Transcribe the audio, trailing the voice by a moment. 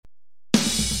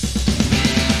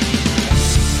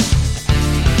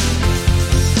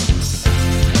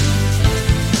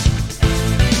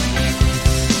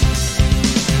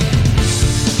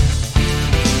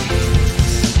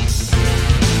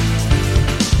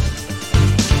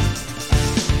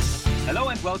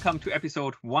welcome to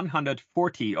episode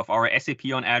 140 of our SAP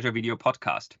on Azure video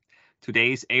podcast.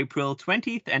 Today is April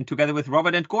 20th, and together with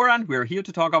Robert and Goran, we're here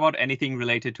to talk about anything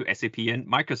related to SAP and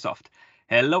Microsoft.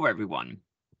 Hello, everyone.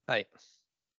 Hi.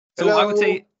 So Hello. I would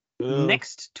say Hello.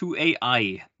 next to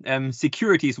AI,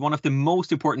 security is one of the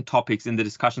most important topics in the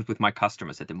discussions with my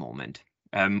customers at the moment.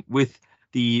 With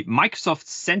the Microsoft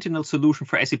Sentinel solution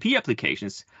for SAP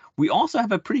applications, we also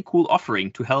have a pretty cool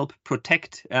offering to help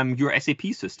protect your SAP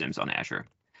systems on Azure.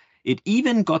 It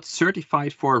even got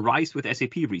certified for RISE with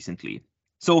SAP recently.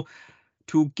 So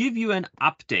to give you an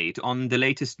update on the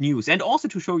latest news and also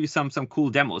to show you some cool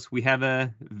demos, we have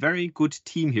a very good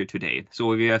team here today. So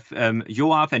we have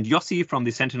Yoav and Yossi from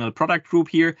the Sentinel product group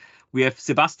here. We have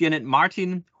Sebastian and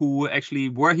Martin, who actually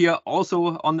were here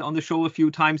also on the show a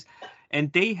few times.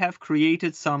 And they have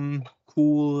created some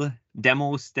cool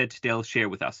demos that they'll share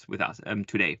with us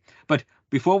today. But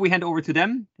before we hand over to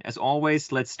them, as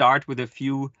always, let's start with a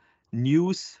few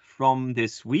news from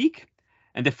this week.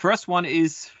 And the first one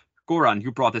is, Goran,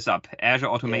 you brought this up, Azure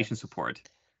Automation Support.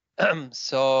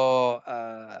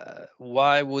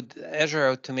 Why would Azure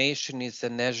Automation is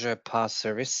an Azure PaaS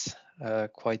service,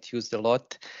 quite used a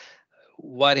lot.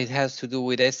 What it has to do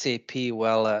with SAP,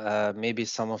 well, maybe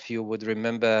some of you would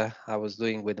remember I was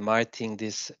doing with Martin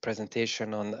this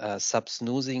presentation on SAP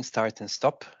snoozing, start and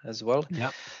stop as well,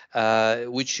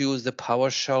 which use the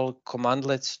PowerShell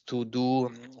commandlets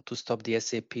to stop the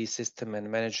SAP system and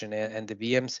manage and the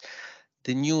VMs.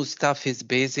 The new stuff is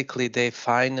basically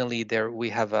we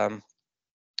have a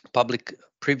public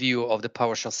preview of the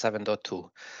PowerShell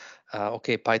 7.2.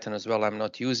 Okay, Python as well, I'm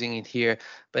not using it here.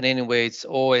 But anyway, it's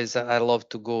always, I love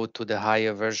to go to the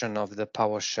higher version of the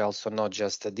PowerShell. So not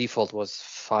just the default was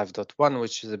 5.1,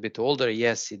 which is a bit older.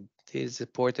 Yes, it is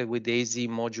supported with AZ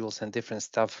modules and different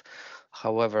stuff.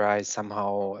 However, I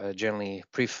somehow generally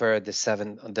prefer the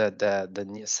 7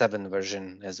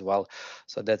 version as well.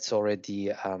 So that's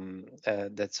already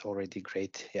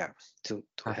great. Yeah, to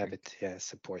have it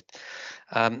support.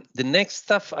 The next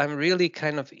stuff I'm really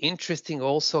kind of interesting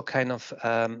also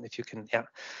if you can,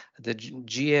 the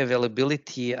GA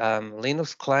availability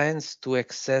Linux clients to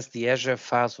access the Azure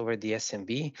files over the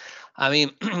SMB. I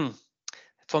mean,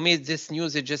 for me, this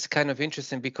news is just kind of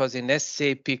interesting because in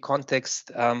SAP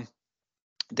context,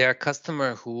 there are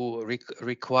customers who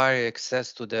require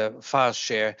access to the file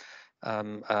share,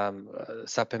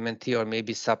 SAP MNT or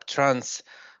maybe SAP Trans,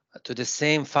 to the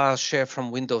same file share from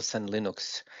Windows and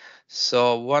Linux.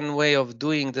 So one way of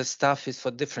doing the stuff is for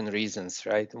different reasons,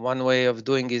 right? One way of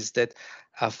doing is that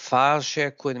a file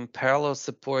share could in parallel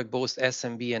support both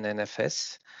SMB and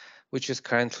NFS, which is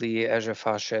currently Azure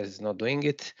File Share is not doing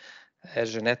it.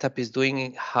 Azure NetApp is doing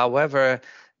it. However,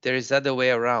 there is other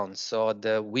way around. So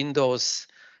the Windows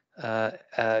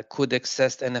could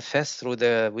access NFS through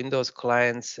the Windows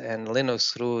clients and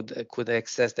Linux could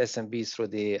access SMB through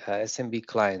the SMB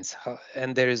clients.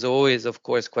 And there is always, of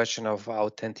course, question of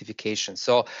authentication.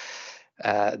 So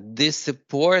this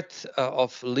support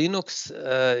of Linux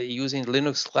using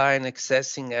Linux client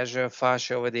accessing Azure File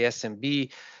Share over the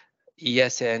SMB.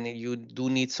 Yes, and you do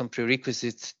need some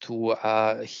prerequisites to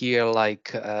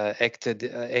like Azure Active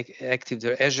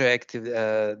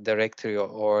Directory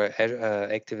or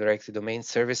Active Directory domain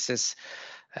services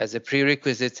as a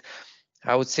prerequisite.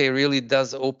 I would say really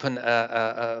does open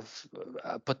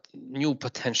new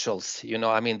potentials. You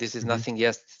know, I mean, this is nothing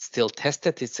yet still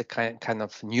tested. It's a kind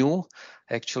of new,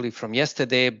 actually, from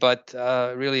yesterday, but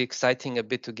really exciting a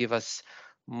bit to give us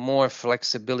more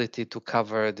flexibility to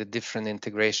cover the different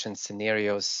integration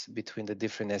scenarios between the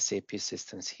different SAP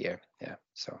systems here. Yeah,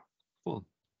 so cool.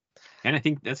 And I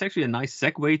think that's actually a nice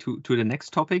segue to the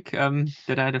next topic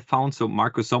that I had found. So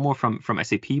Marco Sommo from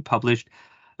SAP published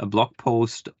a blog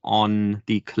post on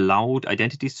the cloud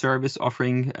identity service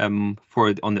offering on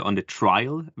the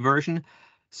trial version.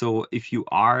 So if you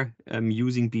are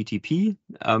using BTP,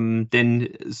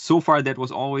 then so far that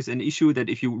was always an issue that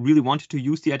if you really wanted to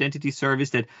use the identity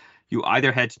service, that you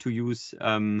either had to use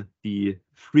the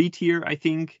free tier, I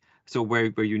think, so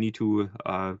where you need to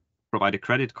provide a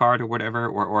credit card or whatever,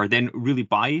 or then really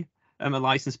buy a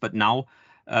license. But now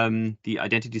the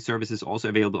identity service is also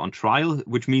available on trial,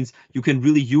 which means you can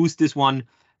really use this one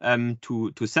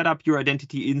to set up your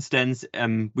identity instance,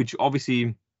 which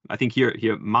obviously I think here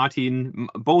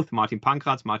both Martin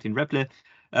Pankraz, Martin Repple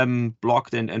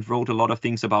blogged and wrote a lot of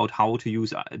things about how to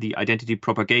use the identity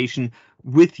propagation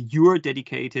with your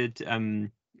dedicated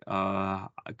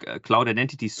cloud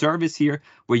identity service here,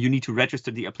 where you need to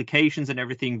register the applications and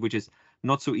everything, which is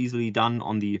not so easily done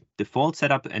on the default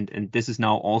setup. And this is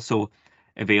now also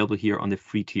available here on the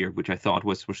free tier, which I thought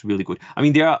was really good. I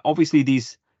mean, there are obviously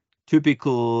these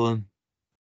typical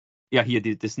yeah, here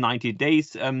this 90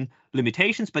 days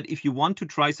limitations. But if you want to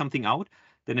try something out,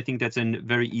 then I think that's a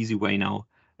very easy way now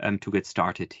to get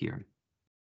started here.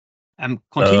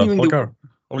 Continuing. Holger,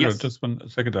 yes. Just 1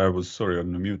 second. I was sorry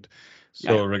on the mute.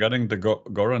 So regarding the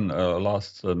Goran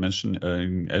last mention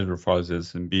in Azure Files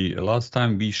SMB, last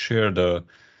time we shared the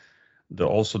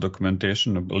also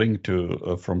documentation, a link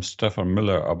to from Stefan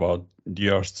Miller about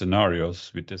DR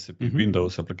scenarios with SAP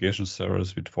Windows application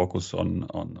servers with focus on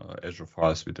Azure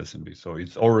Files with SMB. So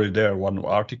it's already there. One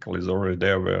article is already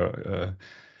there where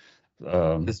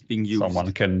it's being used.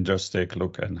 Someone can just take a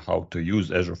look at how to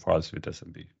use Azure Files with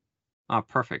SMB. Ah,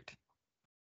 perfect.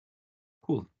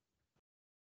 Cool.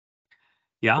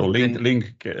 Yeah. So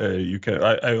link you can.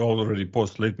 I already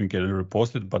posted. Let me get it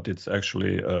reposted, but it's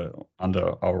actually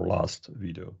under our last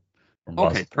video from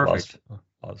perfect.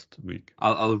 Last week.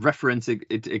 I'll reference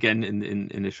it again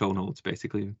in the show notes,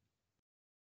 basically.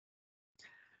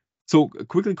 So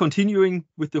quickly continuing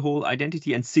with the whole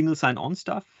identity and single sign-on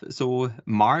stuff. So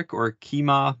Mark or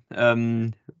Kima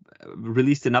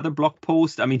released another blog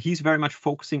post. I mean, he's very much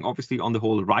focusing obviously on the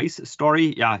whole RISE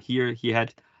story. Yeah, here he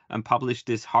had published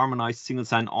this harmonized single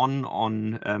sign-on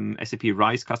on SAP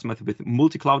RISE customers with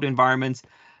multi-cloud environments.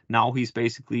 Now he's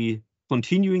basically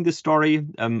continuing the story,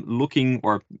 taking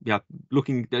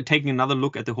another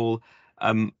look at the whole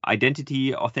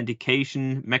identity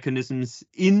authentication mechanisms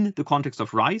in the context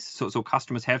of RISE. So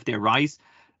customers have their RISE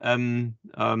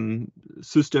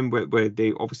system where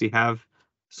they obviously have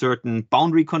certain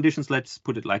boundary conditions, let's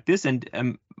put it like this.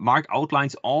 And Mark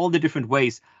outlines all the different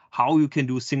ways how you can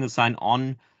do single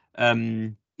sign-on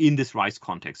in this RISE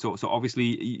context. So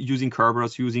obviously using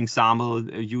Kerberos, using SAML,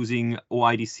 using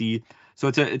OIDC. So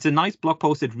it's a nice blog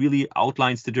post that really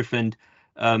outlines the different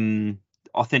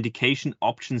authentication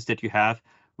options that you have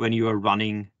when you are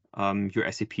running your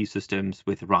SAP systems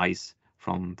with RISE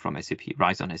from SAP,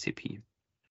 RISE on SAP.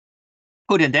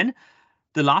 Good, and then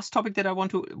the last topic that I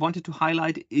wanted to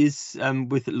highlight is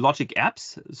with logic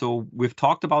apps. So we've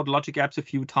talked about logic apps a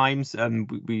few times.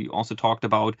 We also talked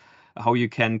about how you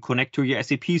can connect to your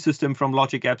SAP system from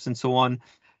logic apps and so on.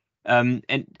 And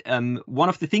one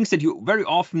of the things that you very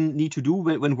often need to do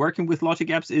when working with logic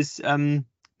apps is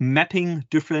mapping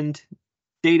different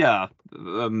data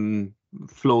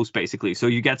flows, basically. So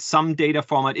you get some data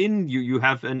format in, you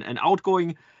have an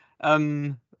outgoing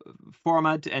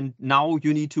format, and now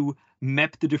you need to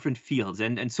map the different fields.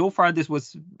 And so far this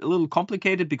was a little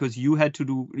complicated because you had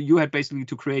basically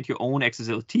to create your own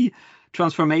XSLT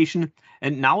transformation.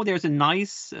 And now there's a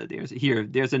nice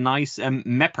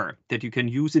mapper that you can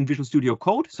use in Visual Studio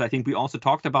Code. So I think we also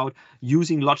talked about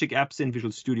using logic apps in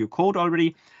Visual Studio Code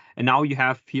already. And now you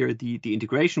have here the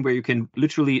integration where you can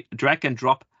literally drag and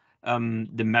drop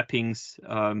the mappings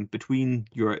between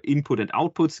your input and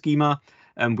output schema,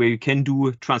 where you can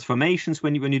do transformations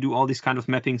when you do all these kind of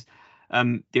mappings.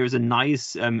 There's a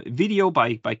nice video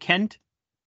by Kent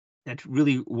that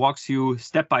really walks you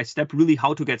step by step, really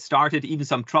how to get started, even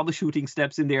some troubleshooting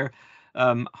steps in there,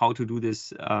 how to do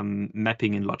this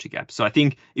mapping in logic apps. So I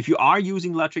think if you are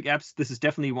using logic apps, this is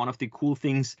definitely one of the cool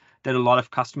things that a lot of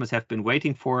customers have been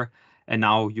waiting for. And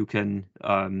now you can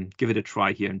give it a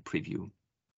try here in preview.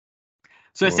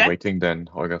 So we're waiting then,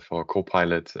 Holger, for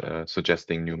Copilot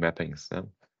suggesting new mappings.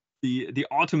 Yeah? The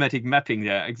automatic mapping,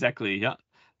 yeah, exactly. Yeah,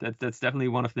 that's definitely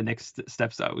one of the next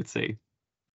steps, I would say.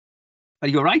 But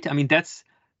you're right. I mean, that's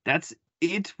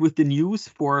it with the news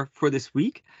for this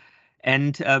week.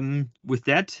 And with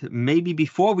that, maybe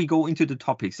before we go into the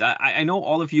topics, I know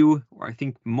all of you, or I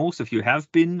think most of you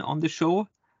have been on the show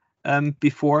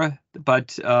before,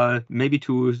 but maybe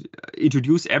to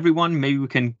introduce everyone, maybe we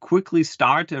can quickly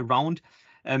start a round.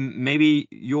 Maybe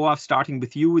Yoav, starting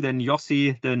with you, then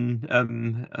Yossi,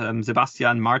 then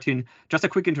Sebastian, Martin. Just a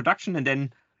quick introduction, and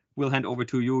then we'll hand over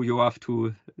to you, Yoav,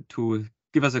 to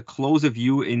give us a closer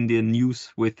view in the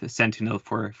news with Sentinel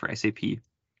for SAP.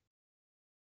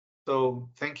 So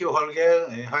thank you, Holger.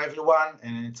 Hi, everyone,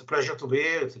 and it's a pleasure to be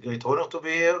here. It's a great honor to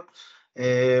be here.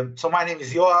 So my name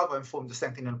is Yoav. I'm from the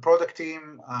Sentinel product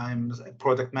team. I'm a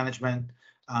product management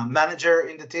manager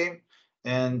in the team,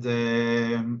 and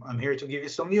I'm here to give you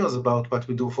some news about what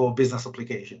we do for business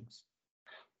applications.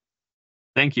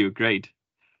 Thank you. Great.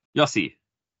 Yossi.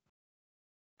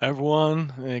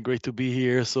 Everyone, great to be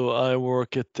here. So I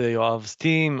work at Yoav's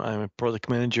team. I'm a product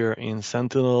manager in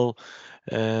Sentinel,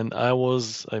 and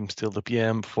I'm still the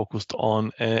PM focused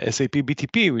on SAP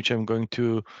BTP, which I'm going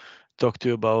to talk to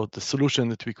you about the solution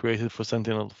that we created for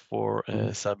Sentinel for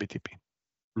SAP BTP.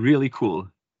 Really cool.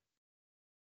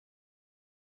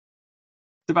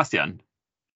 Sebastian.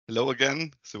 Hello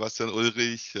again, Sebastian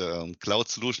Ullrich, Cloud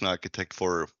Solution Architect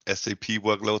for SAP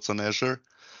workloads on Azure.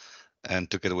 And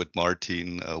together with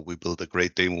Martin, we built a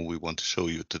great demo we want to show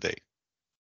you today.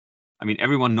 I mean,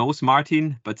 everyone knows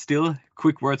Martin, but still,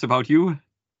 quick words about you.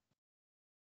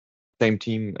 Same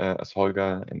team as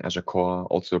Holger in Azure Core,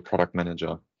 also a product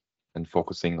manager, and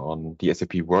focusing on the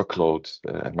SAP workload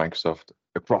at Microsoft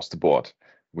across the board,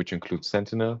 which includes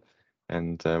Sentinel.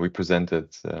 And we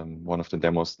presented one of the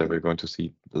demos that we're going to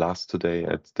see today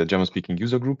at the German-speaking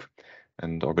user group,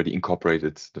 and already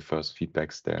incorporated the first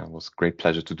feedbacks there. It was a great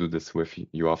pleasure to do this with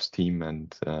Yoav's team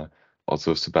and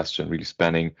also Sebastian, really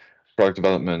spanning product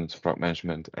development, product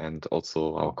management, and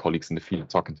also our colleagues in the field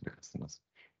talking to the customers.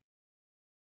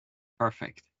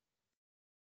 Perfect.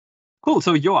 Cool.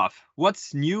 So Yoav,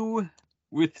 what's new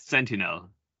with Sentinel?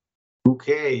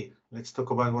 Okay, let's talk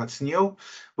about what's new.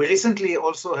 We recently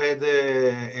also had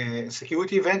a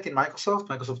security event in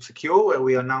Microsoft Secure, where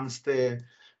we announced a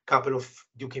couple of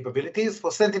new capabilities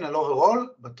for Sentinel overall,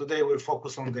 but today we'll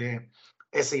focus on the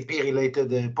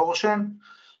SAP-related portion.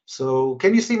 So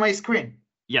can you see my screen?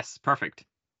 Yes, perfect.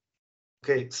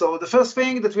 Okay, so the first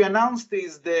thing that we announced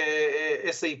is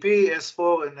the SAP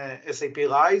S4 and SAP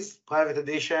RISE Private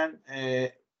Edition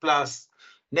plus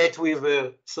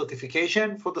NetWeaver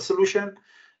certification for the solution.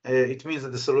 It means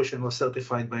that the solution was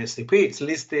certified by SAP. It's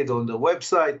listed on the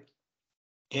website,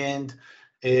 and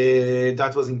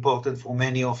that was important for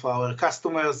many of our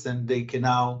customers, and they can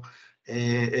now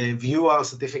view our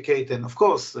certificate and, of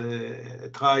course,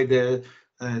 try the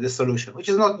solution, which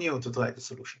is not new to try the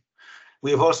solution. We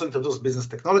have also introduced business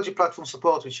technology platform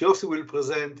support, which Yossi will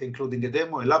present, including a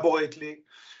demo elaborately.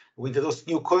 We introduced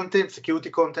new content,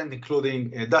 security content, including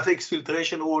data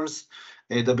exfiltration rules,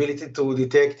 the ability to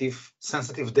detect if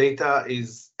sensitive data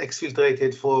is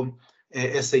exfiltrated from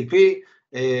SAP,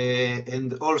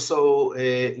 and also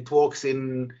it works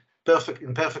in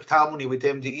perfect harmony with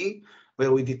MDE,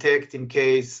 where we detect in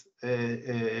case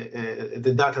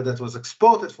the data that was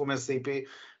exported from SAP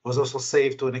was also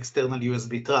saved to an external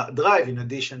USB drive, in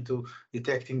addition to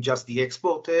detecting just the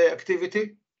export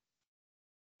activity.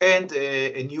 And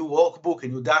a new workbook, a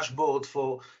new dashboard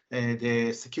for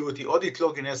the security audit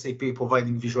log in SAP,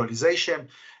 providing visualization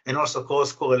and also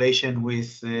cross-correlation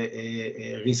with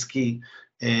risky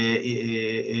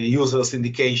users'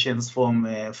 indications from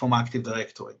Active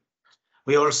Directory.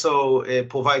 We also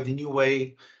provide a new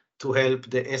way to help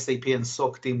the SAP and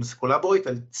SOC teams collaborate.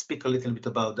 I'll speak a little bit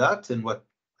about that and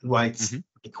why it's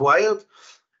required.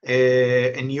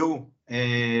 A new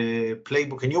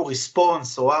playbook, a new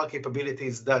response, so our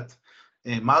capabilities that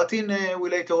Martin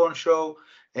will later on show,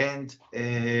 and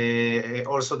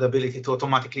also the ability to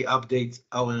automatically update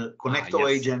our connector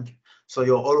agent, so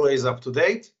you're always up to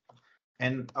date.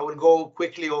 And I will go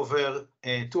quickly over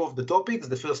two of the topics.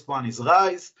 The first one is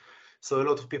RISE. So a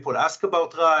lot of people ask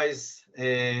about RISE.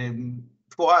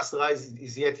 For us, RISE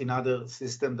is yet another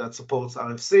system that supports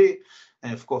RFC.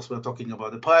 And of course, we're talking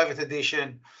about the private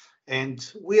edition.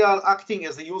 And we are acting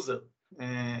as a user,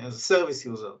 as a service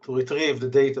user, to retrieve the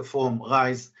data from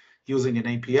RISE using an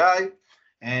API.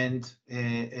 And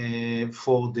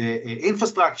for the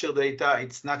infrastructure data,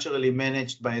 it's naturally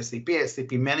managed by SAP.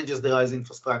 SAP manages the RISE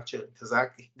infrastructure.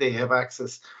 They have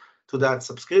access to that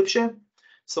subscription.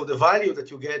 So the value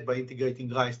that you get by integrating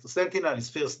RISE to Sentinel is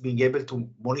first being able to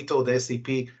monitor the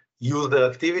SAP user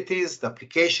activities, the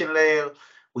application layer,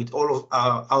 with all of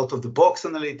our out-of-the-box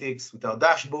analytics, with our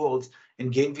dashboards,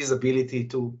 and gain visibility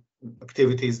to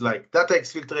activities like data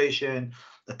exfiltration,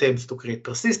 attempts to create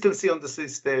persistency on the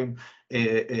system,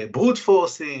 brute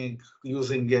forcing,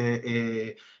 using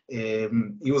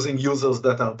users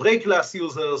that are break glass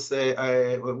users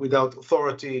without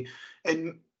authority,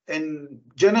 and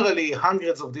generally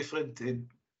hundreds of different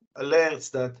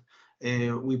alerts that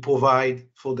we provide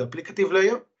for the applicative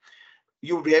layer.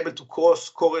 You'll be able to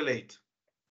cross-correlate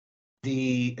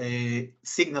the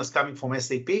signals coming from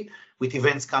SAP with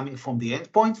events coming from the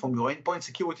endpoint, from your endpoint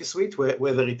security suite,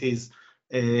 whether it is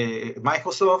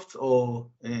Microsoft or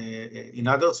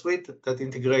another suite that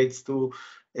integrates to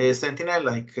Sentinel,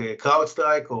 like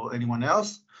CrowdStrike or anyone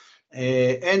else.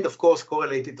 And of course,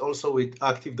 correlate it also with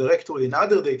Active Directory and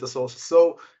other data sources.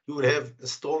 So you will have a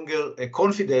stronger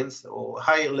confidence or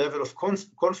higher level of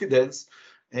confidence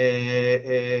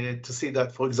to see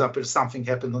that, for example, something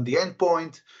happened on the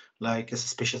endpoint, like a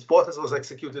suspicious process was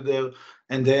executed there,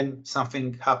 and then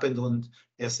something happened on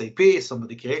SAP,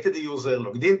 somebody created a user,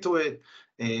 logged into it,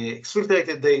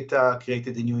 exfiltrated data,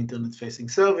 created a new internet-facing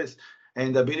service,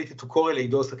 and the ability to correlate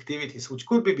those activities, which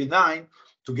could be benign,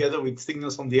 together with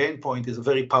signals from the endpoint, is a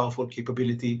very powerful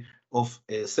capability of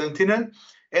Sentinel.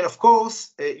 And of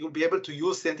course, you'll be able to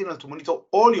use Sentinel to monitor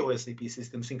all your SAP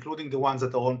systems, including the ones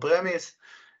that are on-premise,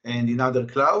 and in other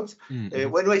clouds. Mm-hmm.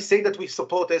 When I say that we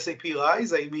support SAP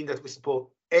RISE, I mean that we support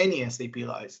any SAP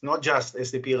RISE, not just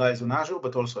SAP RISE on Azure,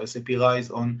 but also SAP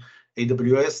RISE on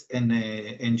AWS and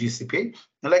GCP.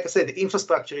 And like I said, the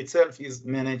infrastructure itself is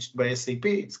managed by SAP.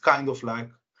 It's kind of like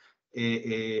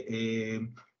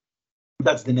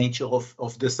that's the nature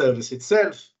of the service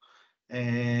itself,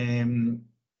 and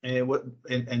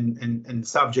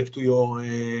subject to your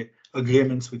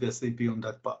agreements with SAP on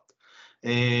that part.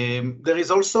 There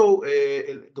is also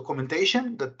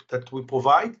documentation that we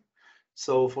provide.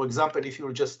 So, for example, if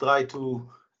you just try to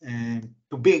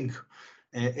Bing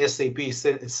SAP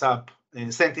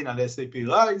Sentinel SAP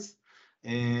RISE,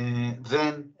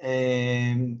 then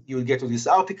you'll get to this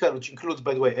article, which includes,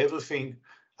 by the way, everything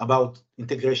about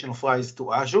integration of RISE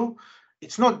to Azure.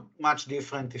 It's not much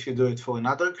different if you do it for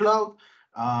another cloud,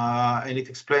 and it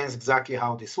explains exactly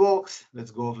how this works.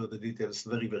 Let's go over the details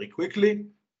very, very quickly.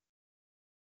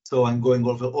 So I'm going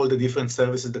over all the different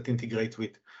services that integrate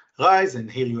with RISE, and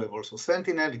here you have also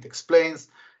Sentinel. It explains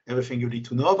everything you need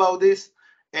to know about this.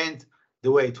 And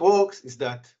the way it works is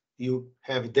that you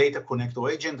have a data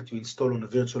connector agent that you install on a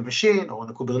virtual machine or on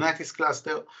a Kubernetes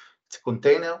cluster. It's a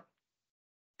container,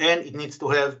 and it needs to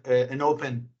have an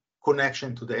open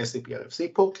connection to the SAP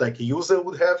RFC port like a user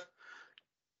would have.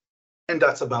 And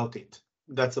that's about it.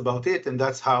 That's about it, and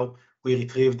that's how we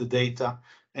retrieve the data.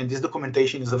 And this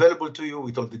documentation is available to you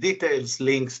with all the details,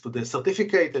 links to the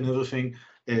certificate, and everything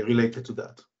related to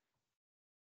that.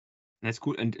 That's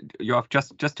cool. And Yoav,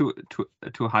 just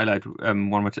to highlight one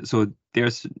more time. So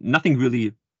there's nothing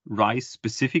really RISE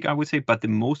specific, I would say, but the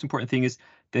most important thing is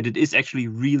that it is actually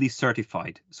really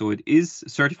certified. So it is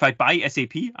certified by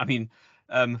SAP. I mean,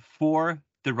 for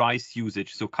the RISE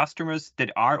usage. So customers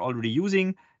that are already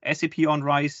using SAP on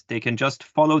RISE, they can just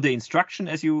follow the instruction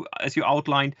as you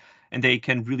outlined, and they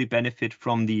can really benefit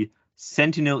from the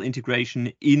Sentinel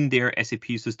integration in their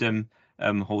SAP system,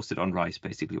 hosted on RISE,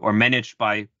 basically, or managed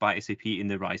by SAP in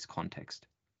the RISE context.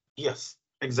 Yes,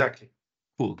 exactly.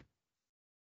 Cool.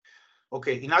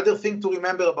 Okay, another thing to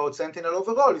remember about Sentinel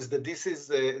overall is that this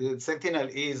is Sentinel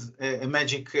is a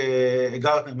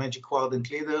Gartner Magic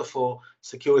Quadrant leader for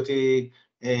security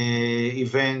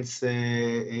events,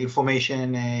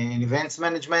 information and events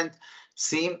management,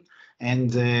 SIEM,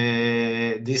 and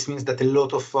this means that a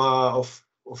lot of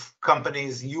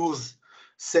companies use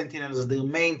Sentinel as their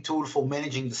main tool for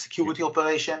managing the security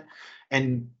operation,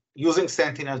 and using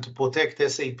Sentinel to protect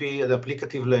SAP at the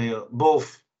applicative layer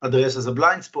both addresses a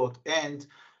blind spot and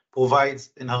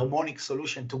provides an harmonic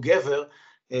solution together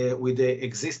with the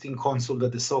existing console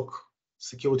that the SOC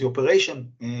Security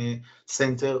Operation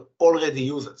Center already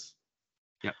uses.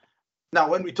 Yeah. Now,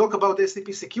 when we talk about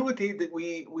SAP security,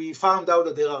 we found out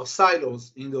that there are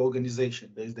silos in the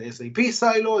organization. There is the SAP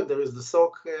silo, and there is the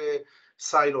SOC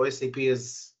silo. SAP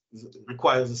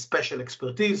requires a special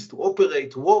expertise to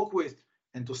operate, to work with,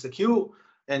 and to secure.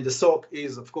 And the SOC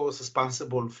is, of course,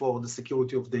 responsible for the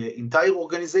security of the entire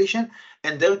organization.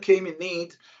 And there came a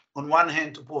need, on one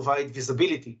hand, to provide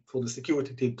visibility for the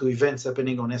security team to events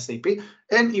happening on SAP,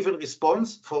 and even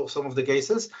response for some of the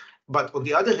cases. But on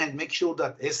the other hand, make sure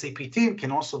that SAP team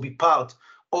can also be part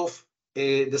of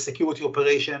the security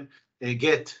operation,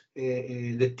 get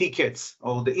the tickets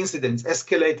or the incidents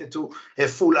escalated to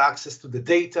have full access to the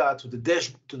data, to the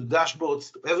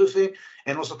dashboards, to everything,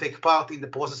 and also take part in the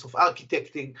process of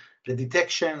architecting the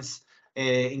detections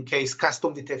in case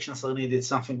custom detections are needed,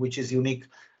 something which is unique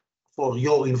for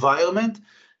your environment.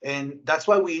 And that's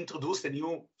why we introduced a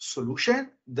new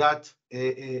solution that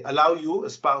allow you,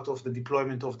 as part of the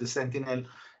deployment of the Sentinel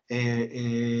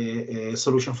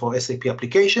solution for SAP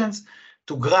applications,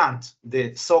 to grant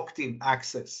the SOC team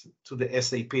access to the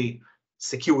SAP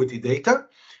security data,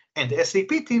 and the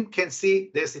SAP team can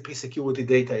see the SAP security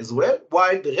data as well,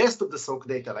 while the rest of the SOC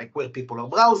data, like where people are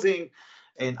browsing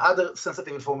and other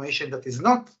sensitive information that is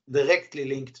not directly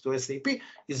linked to SAP,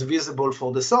 is visible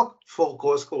for the SOC for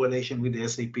cross-correlation with the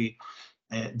SAP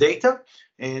data.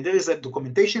 And there is a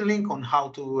documentation link on how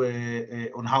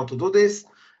to do this.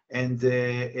 And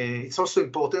it's also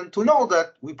important to know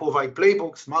that we provide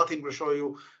playbooks. Martin will show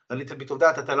you a little bit of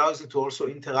that allows you to also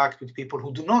interact with people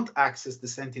who do not access the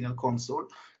Sentinel console,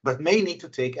 but may need to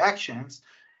take actions.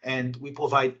 And we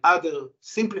provide other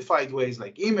simplified ways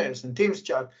like emails and Teams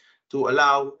chat to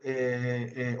allow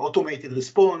automated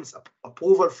response,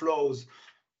 approval flows,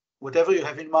 whatever you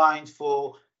have in mind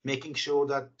for making sure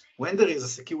that when there is a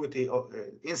security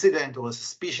incident or a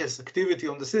suspicious activity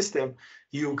on the system,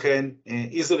 you can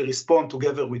easily respond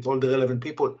together with all the relevant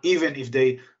people, even if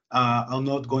they are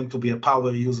not going to be a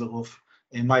power user of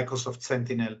Microsoft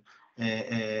Sentinel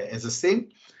as a SIEM.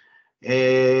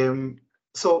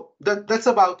 So that's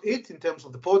about it in terms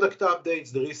of the product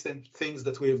updates, the recent things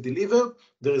that we have delivered.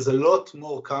 There is a lot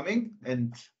more coming,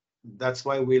 and that's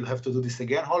why we'll have to do this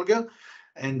again, Holger.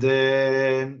 And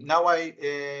now I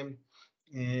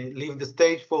leave the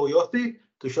stage for Yossi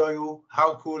to show you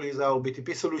how cool is our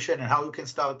BTP solution and how you can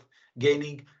start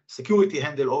gaining security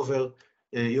handle over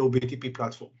your BTP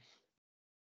platform.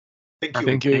 Thank you.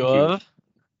 Thank you, Yoav.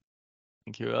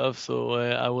 Thank you, Yoav. So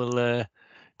I will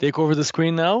take over the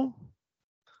screen now.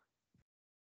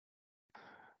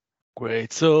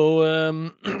 Great. So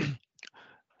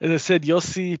as I said,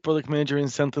 Yossi, product manager in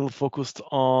Sentinel, focused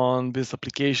on business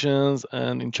applications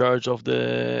and in charge of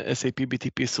the SAP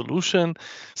BTP solution.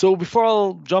 So before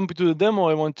I'll jump into the demo,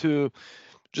 I want to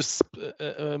just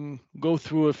go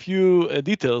through a few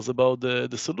details about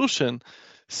the solution.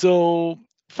 So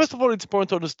first of all, it's important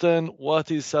to understand what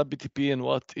is SAP BTP and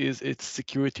what is its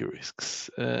security risks,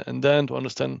 and then to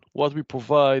understand what we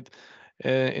provide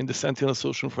in the Sentinel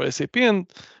solution for SAP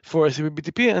and for SAP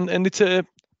BTP, and it's a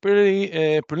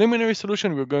pretty preliminary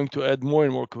solution. We're going to add more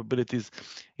and more capabilities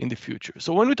in the future.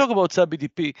 So when we talk about SAP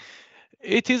BTP,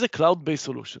 it is a cloud-based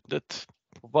solution that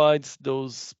provides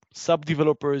those SAP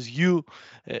developers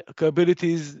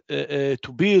capabilities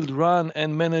to build, run,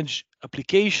 and manage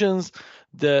applications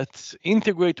that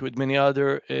integrate with many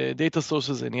other data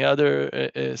sources, any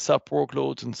other SAP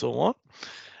workloads, and so on.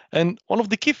 And one of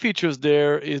the key features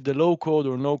there is the low-code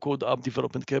or no-code app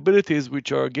development capabilities,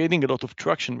 which are gaining a lot of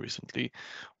traction recently,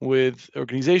 with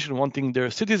organizations wanting their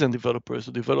citizen developers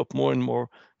to develop more and more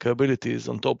capabilities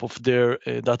on top of their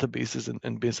databases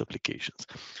and business applications.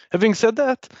 Having said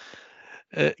that,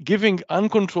 giving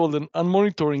uncontrolled and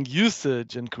unmonitoring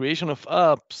usage and creation of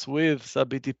apps with SAP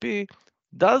BTP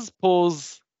does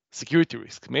pose security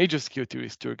risk, major security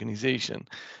risk to organization,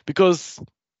 because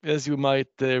as you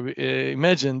might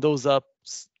imagine, those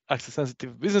apps access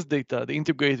sensitive business data, they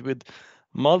integrate with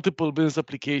multiple business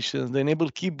applications, they enable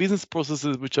key business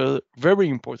processes which are very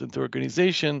important to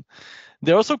organization.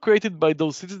 They're also created by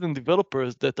those citizen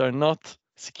developers that are not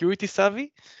security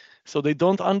savvy, so they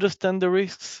don't understand the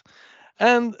risks.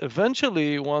 And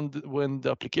eventually, when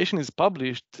the application is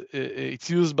published,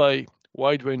 it's used by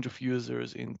wide range of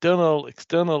users, internal,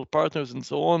 external partners, and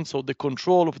so on. So the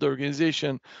control of the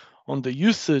organization on the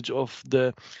usage of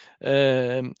the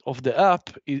app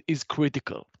is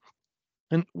critical.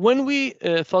 And when we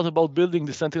thought about building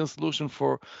the Sentinel solution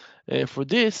for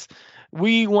this,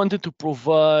 we wanted to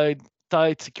provide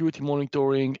tight security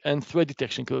monitoring and threat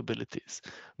detection capabilities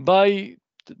by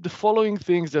the following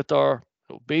things that are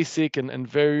basic and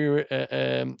very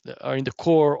are in the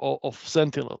core of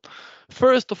Sentinel.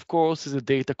 First, of course, is a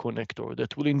data connector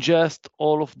that will ingest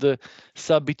all of the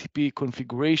SAP BTP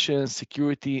configuration,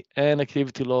 security, and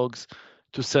activity logs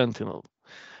to Sentinel.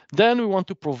 Then we want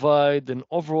to provide an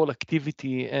overall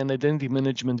activity and identity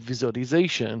management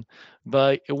visualization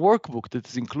by a workbook that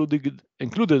is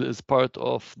included as part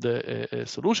of the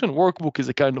solution. Workbook is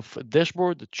a kind of a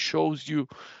dashboard that shows you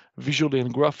visually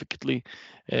and graphically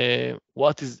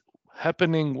what is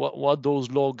happening, what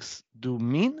those logs do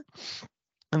mean.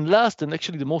 And last, and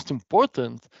actually the most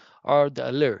important, are the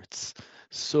alerts.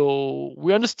 So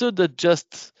we understood that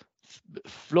just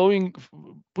putting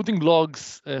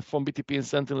logs from BTP and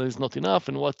Sentinel is not enough,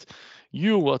 and what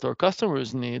our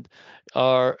customers need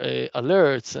are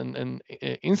alerts and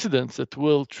incidents that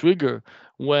will trigger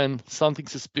when something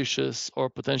suspicious or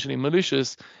potentially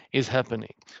malicious is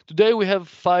happening. Today we have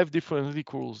 5 different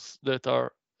analytic rules that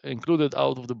are included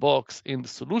out of the box in the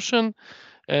solution,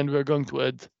 and we're going to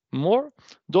add more.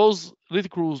 Those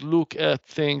analytic rules look at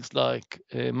things like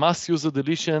mass user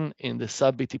deletion in the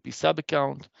SAP BTP sub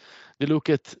account. They look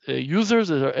at users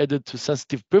that are added to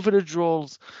sensitive privilege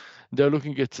roles. They're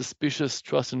looking at suspicious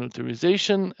trust and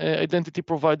authorization identity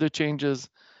provider changes,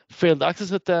 failed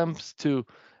access attempts to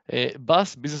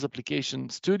BAS, Business Application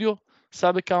Studio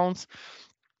sub accounts,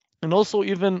 and also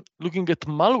even looking at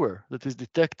malware that is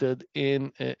detected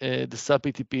in the SAP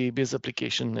BTP Business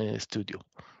Application Studio.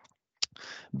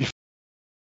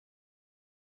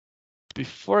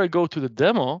 Before I go to the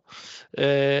demo,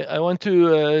 I want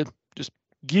to just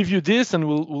give you this, and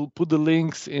we'll put the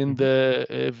links in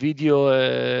the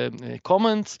video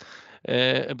comments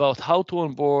about how to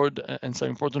onboard and some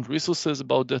important resources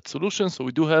about that solution. So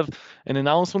we do have an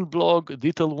announcement blog, a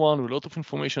detailed one with a lot of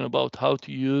information about how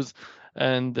to use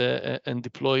and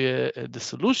deploy the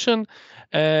solution.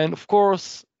 And of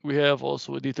course, we have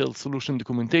also a detailed solution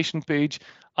documentation page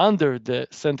under the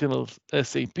Sentinel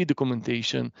SAP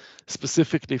documentation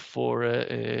specifically for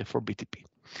BTP.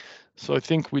 So I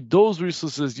think with those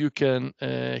resources, you can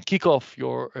kick off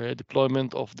your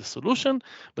deployment of the solution.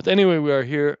 But anyway, we are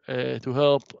here to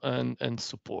help and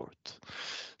support.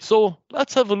 So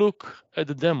let's have a look at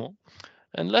the demo.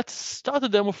 And let's start the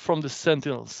demo from the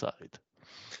Sentinel side.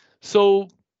 So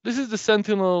this is the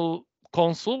Sentinel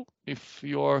console. If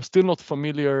you are still not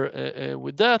familiar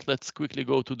with that, let's quickly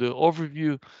go to the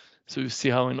overview. So you see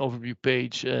how an overview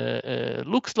page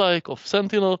looks like of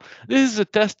Sentinel. This is a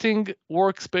testing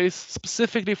workspace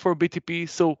specifically for BTP.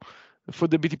 So for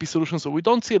the BTP solution. So we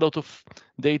don't see a lot of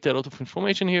data, a lot of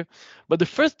information here. But the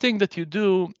first thing that you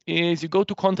do is you go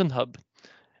to Content Hub.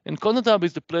 And Content Hub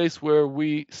is the place where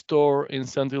we store in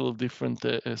Sentinel different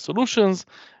solutions,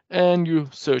 and you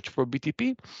search for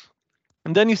BTP.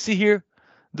 And then you see here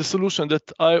the solution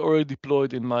that I already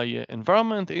deployed in my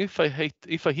environment. If I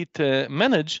hit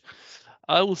manage,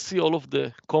 I will see all of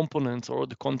the components or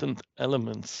the content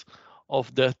elements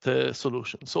of that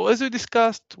solution. So as we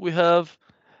discussed, we have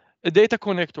a data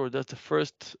connector. That's the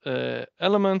first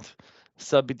element.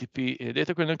 SAP BTP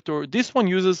data connector. This one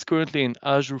uses currently an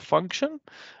Azure function,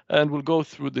 and we'll go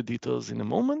through the details in a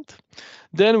moment.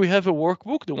 Then we have a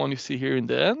workbook, the one you see here in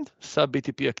the end, SAP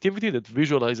BTP activity that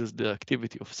visualizes the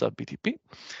activity of SAP BTP.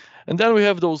 And then we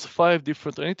have those 5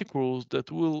 different analytic rules that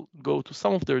will go to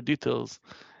some of their details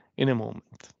in a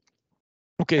moment.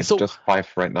 Okay, it's so just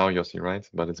 5 right now, Yossi, right?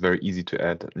 But it's very easy to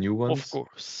add new ones. Of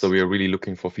course. So we are really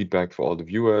looking for feedback for all the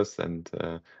viewers and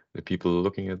the people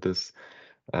looking at this.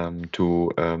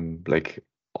 To like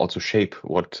also shape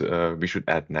what we should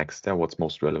add next, what's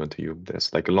most relevant to you.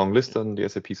 There's like a long list on the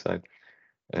SAP side,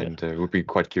 and we'd be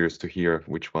quite curious to hear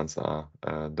which ones are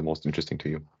the most interesting to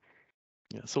you.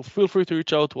 Yeah, so feel free to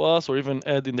reach out to us or even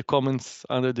add in the comments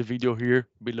under the video here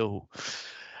below.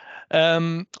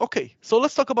 Okay, so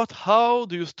let's talk about how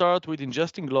do you start with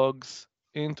ingesting logs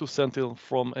into Sentinel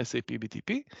from SAP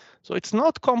BTP. So it's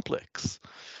not complex.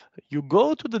 You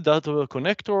go to the data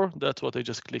connector, that's what I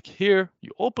just click here.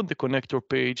 You open the connector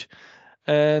page,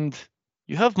 and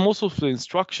you have most of the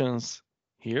instructions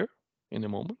here in a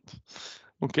moment.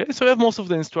 Okay, so you have most of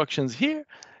the instructions here.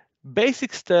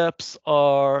 Basic steps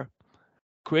are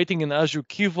creating an Azure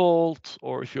Key Vault,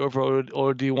 or if you have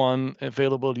already one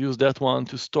available, use that one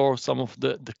to store some of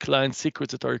the client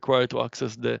secrets that are required to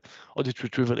access the audit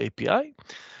retrieval API.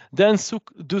 Then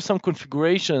do some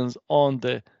configurations on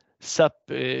the SAP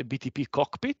BTP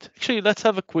cockpit. Actually, let's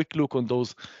have a quick look on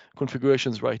those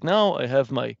configurations right now. I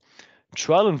have my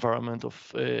trial environment of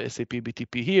SAP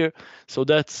BTP here. So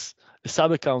that's a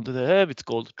sub account that I have. It's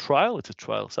called trial. It's a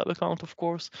trial sub account, of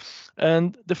course.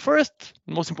 And the first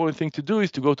most important thing to do is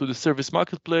to go to the service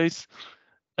marketplace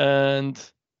and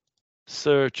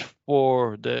search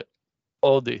for the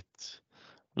audit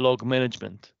log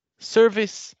management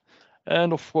service.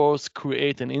 And of course,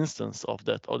 create an instance of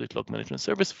that audit log management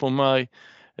service. For my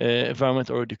environment,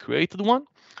 already created one.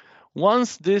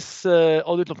 Once this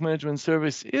audit log management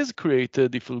service is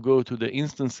created, if you go to the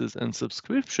instances and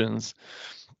subscriptions,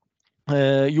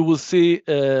 you will see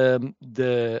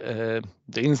the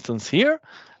instance here,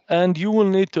 and you will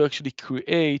need to actually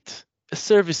create a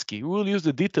service key. We will use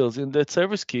the details in that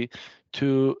service key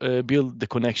to build the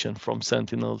connection from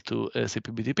Sentinel to SAP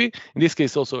BTP. In this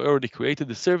case, also already created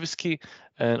the service key,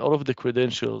 and all of the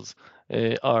credentials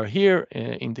are here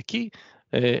in the key.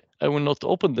 I will not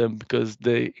open them because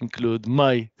they include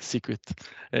my secret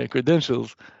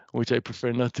credentials, which I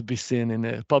prefer not to be seen in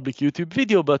a public YouTube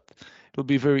video, but it'll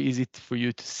be very easy for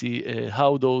you to see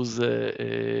how those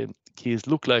keys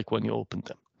look like when you open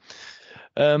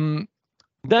them.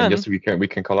 Then, yes, we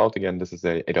can call out again, this is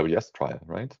a AWS trial,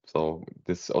 right? So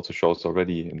this also shows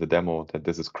already in the demo that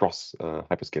this is cross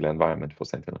hyperscaler environment for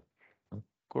Sentinel.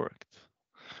 Correct.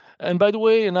 And by the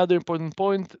way, another important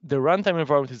point, the runtime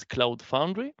environment is Cloud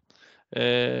Foundry.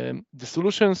 The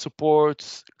solution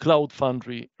supports Cloud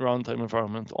Foundry runtime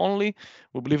environment only.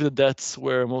 We believe that that's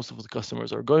where most of the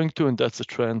customers are going to, and that's a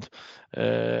trend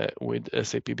with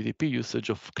SAP BTP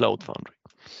usage of Cloud Foundry.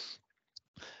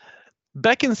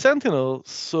 Back in Sentinel,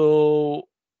 so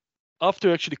after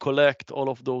you actually collect all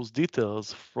of those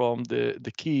details from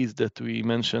the keys that we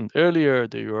mentioned earlier,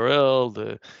 the URL,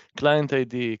 the client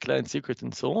ID, client secret,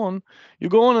 and so on, you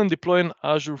go on and deploy an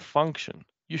Azure function.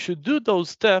 You should do those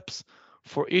steps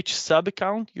for each sub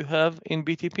account you have in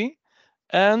BTP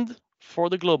and for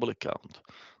the global account.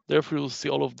 Therefore, you'll see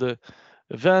all of the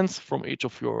events from each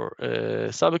of your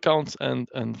sub accounts and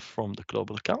from the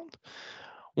global account.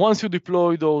 Once you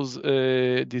deploy those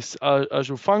this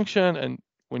Azure function, and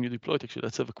when you deploy it, actually,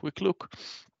 let's have a quick look.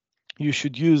 You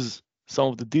should use some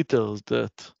of the details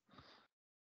that,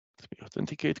 let me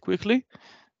authenticate quickly.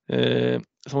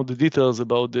 some of the details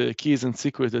about the keys and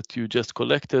secrets that you just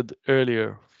collected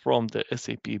earlier from the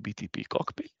SAP BTP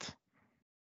cockpit.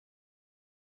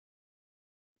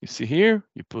 You see here,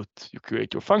 you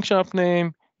create your function app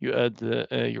name, you add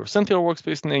your Sentinel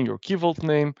workspace name, your key vault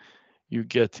name, you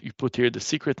put here the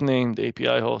secret name, the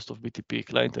API host of BTP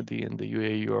client ID, and the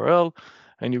UA URL,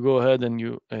 and you go ahead and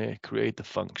you create the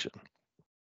function.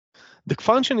 The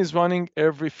function is running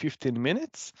every 15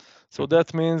 minutes. So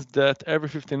that means that every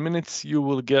 15 minutes, you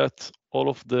will get all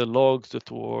of the logs that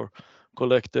were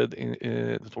collected,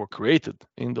 that were created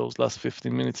in those last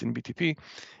 15 minutes in BTP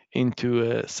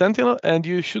into Sentinel. And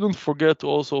you shouldn't forget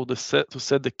also to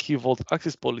set the key vault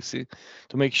access policy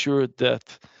to make sure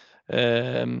that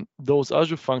those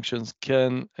Azure functions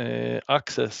can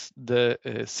access the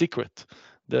secret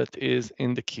that is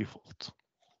in the key vault.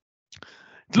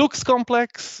 It looks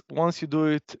complex. Once you do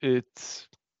it, it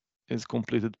is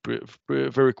completed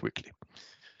very quickly.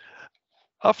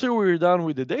 After we're done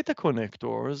with the data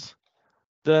connectors,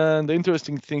 then the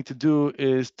interesting thing to do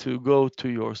is to go to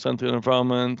your Sentinel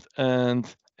environment and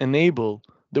enable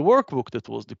the workbook that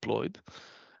was deployed.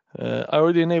 I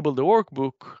already enabled the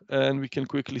workbook, and we can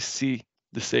quickly see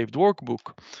the saved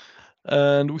workbook.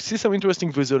 And we see some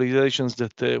interesting visualizations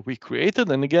that we created.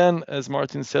 And again, as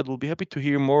Martin said, we'll be happy to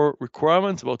hear more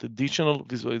requirements about additional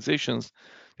visualizations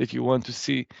that you want to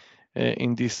see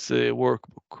in this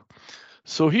workbook.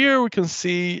 So here we can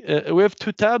see we have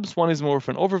two tabs. One is more of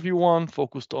an overview one,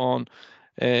 focused on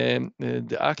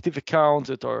the active accounts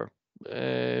that are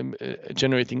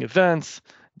generating events,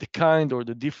 the kind or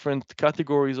the different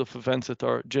categories of events that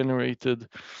are generated,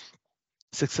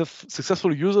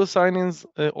 successful user sign-ins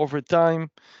over time,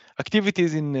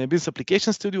 activities in Business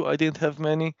Application Studio. I didn't have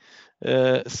many,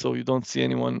 so you don't see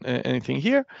anything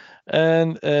here.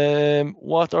 And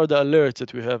what are the alerts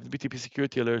that we have, BTP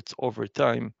security alerts over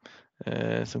time,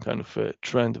 some kind of a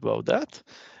trend about that.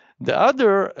 The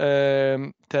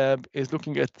other tab is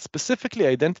looking at specifically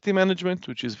identity management,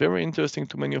 which is very interesting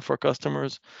to many of our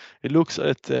customers. It looks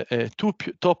at two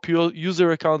top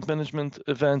user account management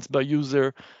events by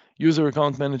user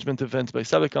account management events by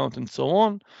sub-account, and so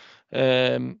on.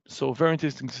 So very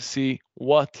interesting to see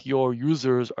what your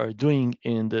users are doing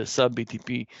in the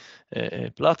sub-BTP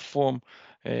platform,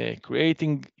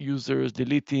 creating users,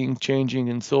 deleting, changing,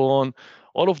 and so on.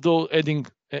 All of those, adding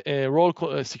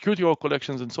security role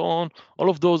collections and so on, all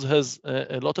of those has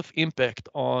a lot of impact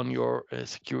on your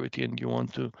security, and you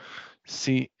want to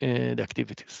see the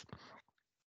activities.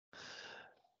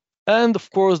 And of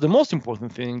course, the most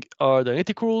important thing are the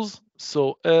analytic rules.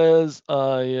 So as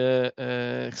I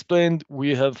explained,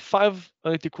 we have 5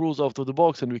 analytic rules out of the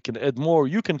box, and we can add more.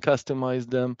 You can customize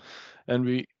them, and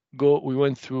we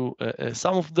went through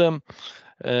some of them.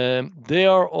 They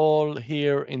are all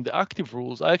here in the active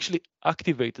rules. I actually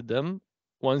activated them.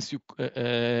 Once you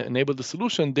enable the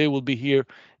solution, they will be here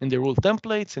in the rule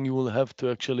templates, and you will have to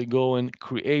actually go and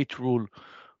create rule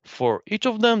for each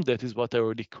of them. That is what I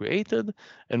already created,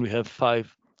 and we have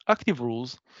 5 active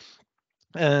rules.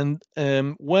 And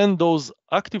when those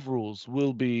active rules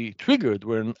will be triggered,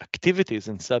 when activities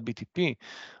in sub-BTP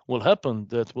will happen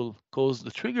that will cause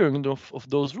the triggering of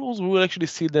those rules, we will actually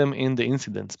see them in the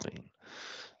incidents pane.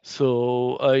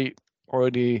 So I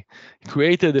already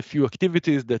created a few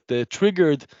activities that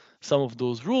triggered some of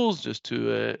those rules, just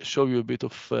to show you a bit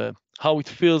of how it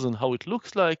feels and how it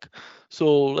looks like.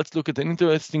 So let's look at an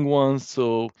interesting one.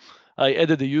 So I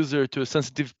added a user to a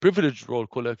sensitive privilege role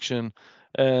collection,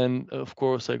 and of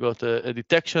course I got a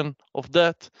detection of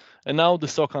that. And now the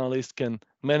SOC analyst can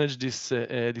manage this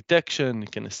detection. He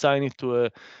can assign it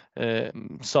to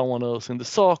someone else in the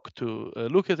SOC to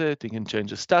look at it. He can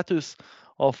change the status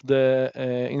of the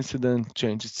incident,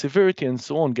 change its severity, and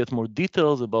so on, get more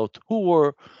details about who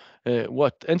were,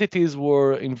 what entities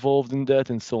were involved in that,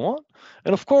 and so on.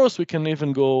 And of course, we can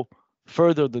even go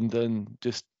further than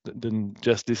just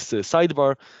this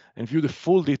sidebar and view the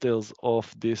full details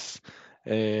of this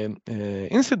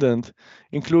incident,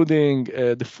 including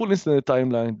the full incident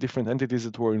timeline, different entities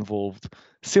that were involved,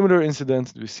 similar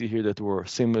incidents we see here that were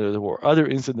similar. There were other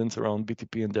incidents around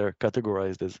BTP, and they're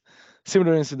categorized as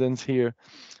similar incidents here,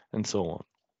 and so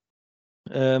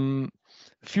on.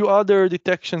 A few other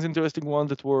detections, interesting ones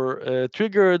that were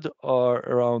triggered are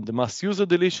around the mass user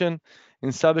deletion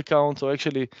in sub-accounts. So I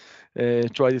actually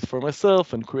tried it for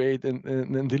myself and created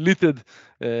and deleted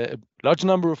a large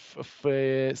number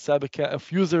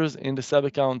of users in the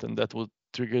sub-account, and that will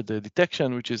trigger the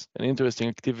detection, which is an interesting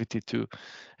activity to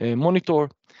monitor.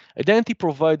 Identity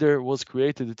provider was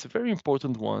created. It's a very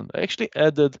important one. I actually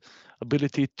added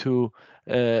ability to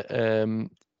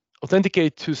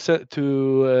authenticate to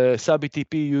SAP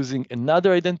BTP using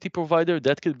another identity provider.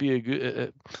 That could be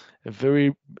a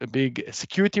very big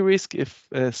security risk if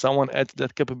someone adds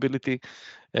that capability.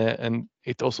 And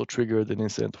it also triggered an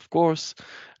incident, of course.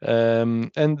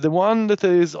 And the one that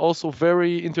is also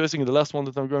very interesting, the last one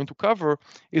that I'm going to cover,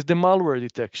 is the malware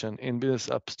detection in Business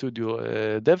App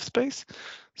Studio dev space.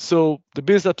 So the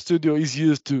Business App Studio is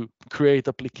used to create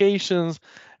applications,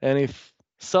 and if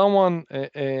someone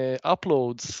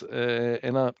uploads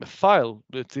a file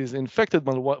that is infected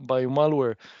by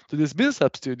malware to this Business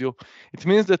App Studio, it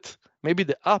means that maybe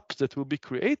the apps that will be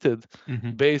created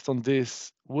based on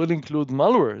this will include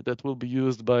malware that will be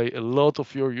used by a lot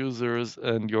of your users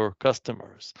and your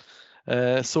customers.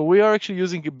 So we are actually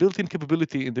using a built-in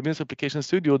capability in the Business Application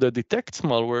Studio that detects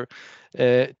malware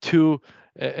to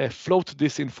float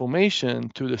this information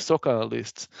to the SOC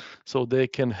analysts so they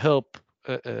can help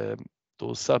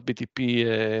those SAP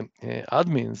BTP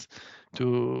admins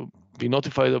to be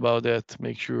notified about that,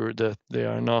 make sure that they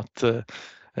are not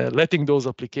letting those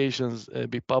applications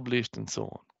be published and so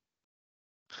on.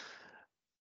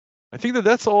 I think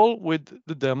that's all with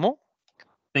the demo.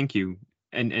 Thank you.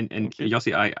 And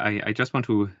Yossi, I just want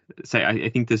to say I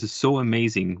think this is so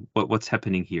amazing what's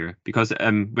happening here, because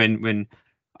when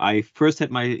I first had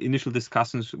my initial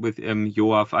discussions with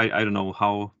Yoav, I don't know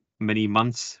how many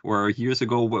months or years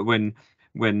ago,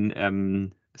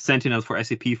 when Sentinel for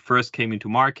SAP first came into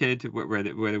market, where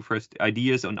the first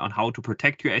ideas on how to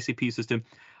protect your SAP system,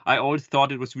 I always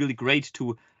thought it was really great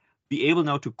to be able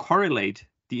now to correlate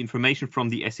the information from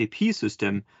the SAP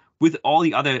system with all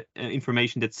the other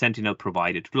information that Sentinel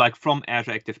provided, like from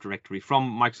Azure Active Directory,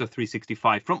 from Microsoft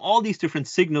 365, from all these different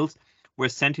signals where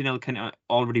Sentinel can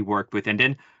already work with, and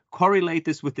then correlate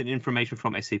this with the information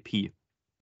from SAP.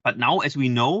 But now, as we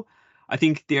know, I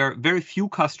think there are very few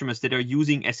customers that are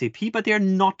using SAP, but they're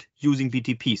not using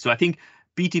BTP. So I think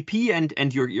BTP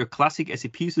and your classic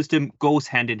SAP system goes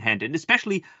hand in hand, and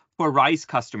especially for RISE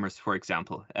customers, for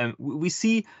example. We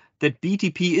see that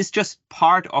BTP is just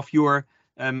part of your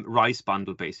RISE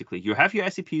bundle, basically. You have your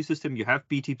SAP system, you have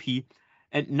BTP,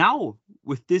 and now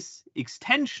with this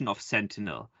extension of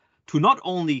Sentinel to not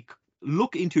only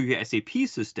look into your SAP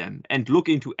system and look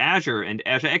into Azure and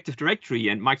Azure Active Directory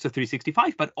and Microsoft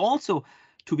 365, but also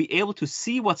to be able to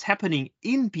see what's happening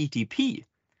in BTP.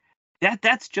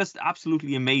 That's just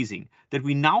absolutely amazing, that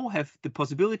we now have the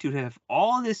possibility to have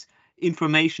all this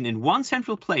information in one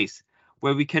central place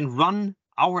where we can run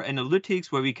our analytics,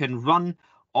 where we can run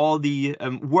all the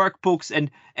workbooks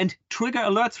and trigger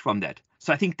alerts from that.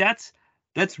 So I think that's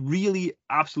really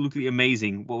absolutely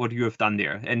amazing what you have done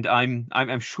there, and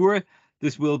I'm sure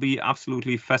this will be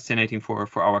absolutely fascinating for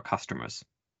our customers.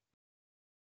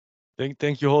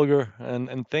 Thank you, Holger,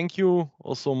 and thank you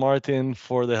also, Martin,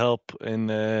 for the help in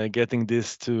getting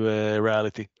this to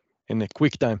reality in a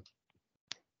quick time.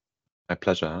 My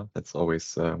pleasure. Huh? That's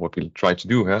always what we try to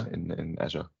do here in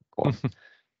Azure Core.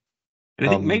 And I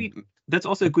think maybe that's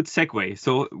also a good segue.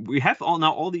 So we have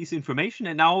all these information,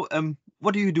 and now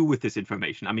what do you do with this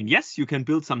information? I mean, yes, you can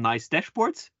build some nice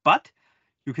dashboards, but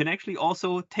you can actually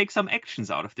also take some actions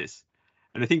out of this.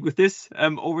 And I think with this,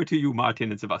 over to you,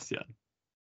 Martin and Sebastian.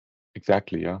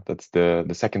 Exactly, yeah. That's the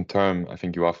second term. I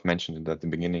think Yoav mentioned it at the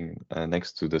beginning.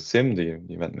 Next to the SIM, the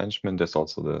event management, there's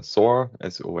also the SOAR,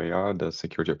 SOAR, the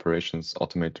Security Operations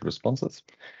Automated Responses.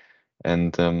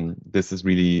 And this is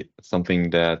really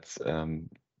something that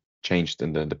changed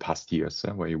in the past years,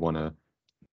 where you want to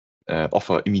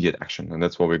offer immediate action. And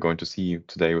that's what we're going to see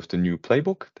today with the new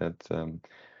playbook that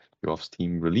Yoav's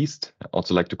team released. I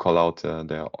also like to call out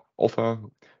their author,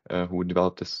 who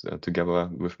developed this together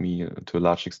with me to a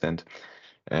large extent.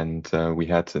 And we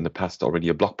had in the past already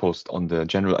a blog post on the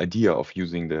general idea of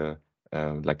using the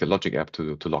Logic app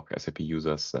to log SAP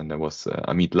users. And there was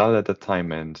Amit Lal at that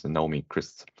time and Naomi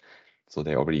Christ. So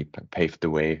they already paved the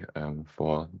way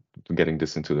for getting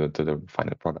this into the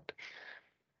final product.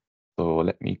 So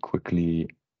let me quickly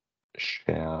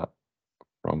share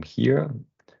from here.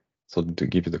 So to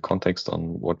give you the context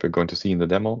on what we're going to see in the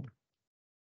demo.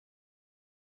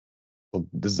 So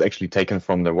this is actually taken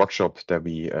from the workshop that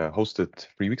we hosted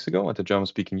 3 weeks ago at the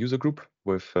German-speaking user group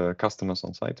with customers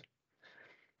on site.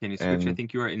 Can you switch? I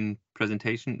think you are in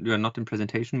presentation. You are not in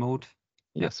presentation mode.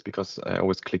 Yes, because I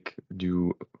always click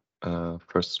do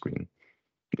first screen.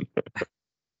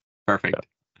 Perfect.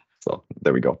 Yeah. So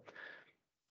there we go.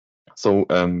 So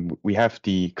we have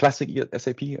the classic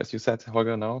SAP, as you said,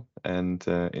 Holger, now. And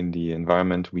in the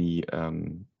environment, we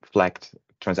flagged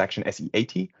transaction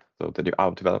SE80, so the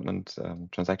our development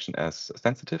transaction as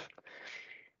sensitive.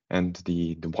 And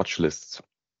the watch lists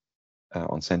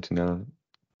on Sentinel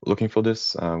looking for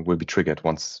this will be triggered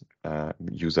once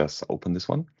users open this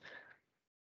one.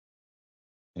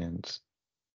 And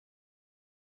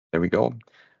there we go.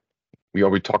 We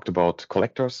already talked about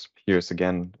collectors. Here's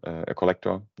again a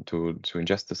collector to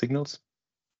ingest the signals.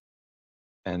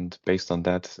 And based on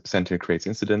that, Sentinel creates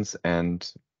incidents.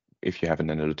 And if you have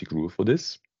an analytic rule for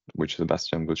this, which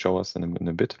Sebastian will show us in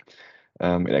a bit,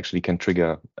 it actually can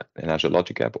trigger an Azure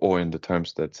Logic App, or in the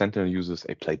terms that Sentinel uses,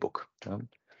 a playbook.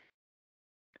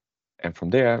 And from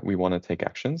there, we want to take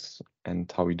actions.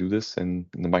 And how we do this in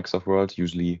the Microsoft world,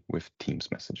 usually with Teams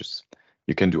messages.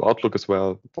 You can do Outlook as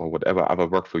well, or whatever other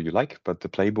workflow you like, but the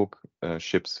playbook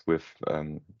ships with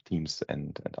Teams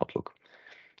and Outlook.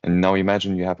 And now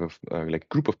imagine you have a like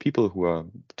group of people who are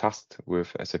tasked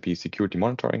with SAP security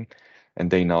monitoring, and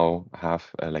they now have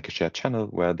like a shared channel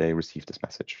where they receive this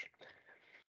message.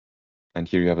 And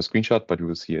here you have a screenshot, but we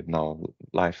will see it now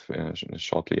live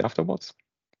shortly afterwards.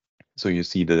 So you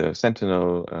see the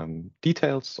Sentinel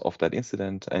details of that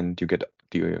incident, and you get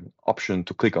the option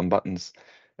to click on buttons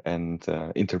and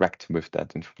interact with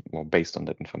that based on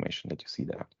that information that you see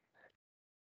there.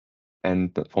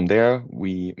 And from there,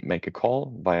 we make a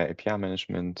call via API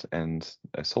management and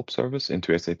a SOAP service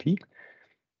into SAP.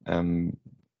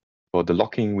 For the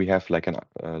locking, we have like a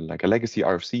legacy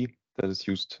RFC that is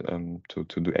used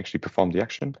to actually perform the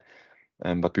action.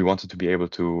 But we wanted to be able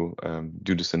to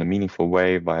do this in a meaningful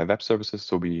way via web services,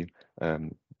 so we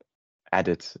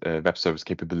added web service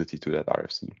capability to that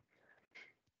RFC.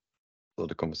 So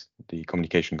the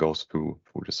communication goes through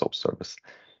the SOAP service.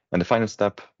 And the final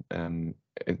step,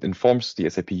 it informs the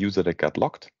SAP user that got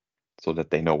locked, so that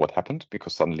they know what happened,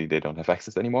 because suddenly they don't have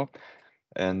access anymore.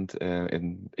 And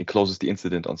it closes the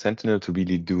incident on Sentinel to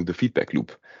really do the feedback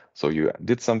loop. So you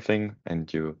did something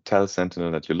and you tell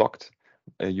Sentinel that you locked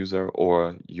a user,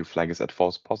 or you flag it at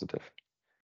false positive,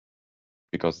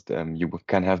 because you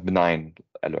can have benign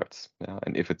alerts. Yeah?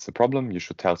 And if it's a problem, you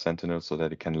should tell Sentinel so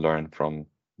that it can learn from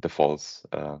the false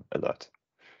alert.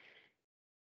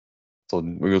 So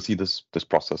we will see this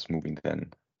process moving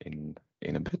then in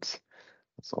a bit.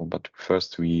 So, but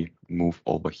first we move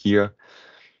over here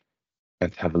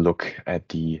and have a look at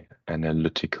the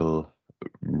analytical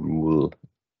rule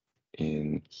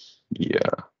in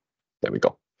here. There we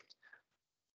go.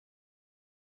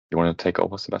 You want to take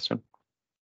over, Sebastian?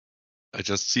 I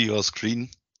just see your screen,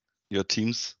 your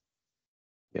Teams.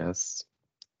 Yes,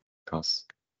 because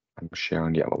I'm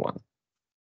sharing the other one.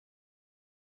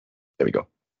 There we go.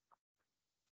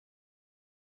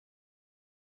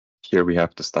 Here we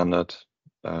have the standard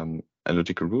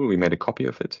analytical rule. We made a copy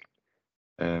of it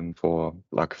for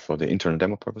the internal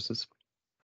demo purposes.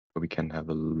 We can have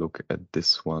a look at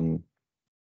this one.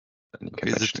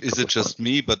 Is it just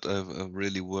me, but a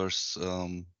really worse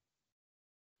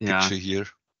picture here?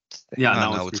 Yeah,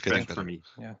 now it's getting better for me.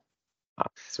 Yeah,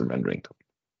 it's a rendering.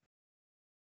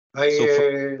 It's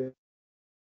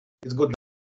good.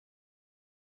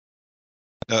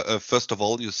 First of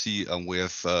all, you see we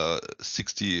have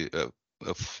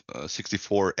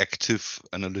 64 active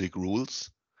analytic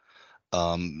rules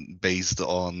based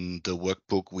on the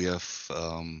workbook we have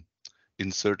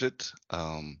inserted.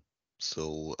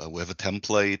 So we have a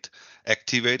template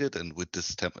activated, and with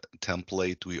this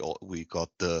template, we got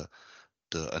the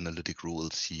analytic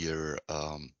rules here.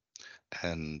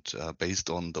 And based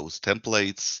on those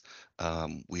templates,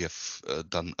 we have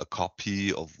done a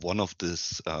copy of one of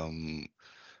this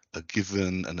a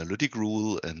given analytic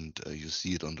rule, and you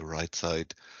see it on the right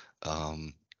side.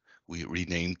 We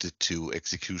renamed it to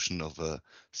execution of a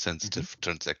sensitive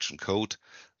transaction code,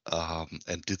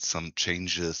 and did some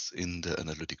changes in the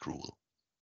analytic rule.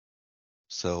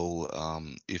 So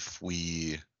if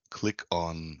we click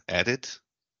on edit,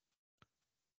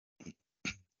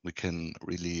 we can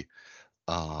really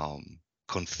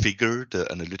configure the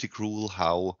analytic rule,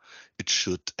 how it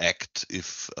should act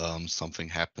if something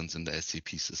happens in the SAP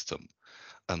system.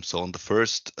 So on the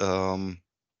first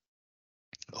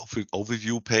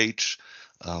overview page,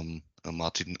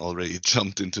 Martin already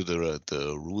jumped into the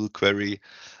rule query.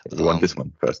 You want this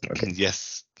one first? Okay.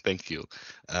 Yes, thank you.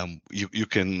 You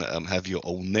can have your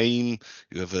own name.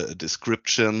 You have a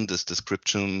description. This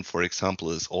description, for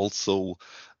example, is also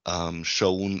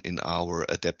shown in our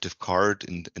adaptive card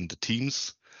in the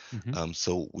Teams.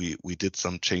 So we did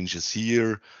some changes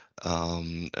here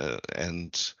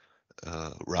and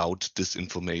route this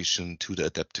information to the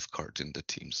adaptive card in the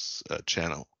Teams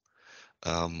channel.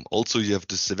 Also, you have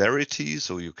the severity,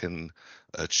 so you can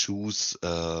choose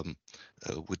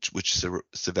which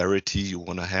severity you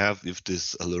want to have if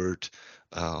this alert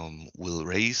will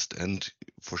raise, and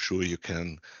for sure you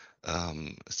can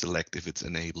select if it's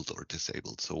enabled or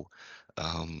disabled. So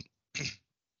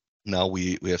Now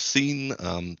we have seen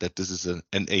that this is an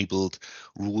enabled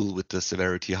rule with the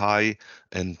severity high,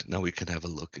 and now we can have a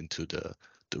look into the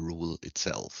rule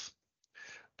itself.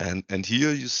 And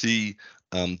here you see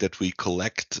that we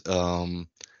collect AU3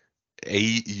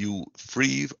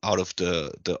 out of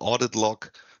the audit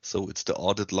log. So it's the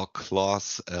audit log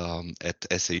clause at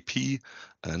SAP,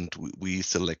 and we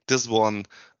select this one.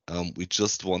 We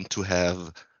just want to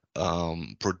have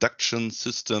production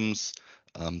systems.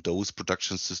 Those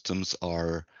production systems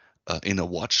are in a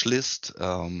watch list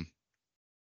and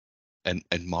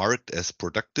marked as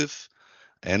productive.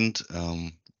 And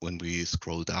when we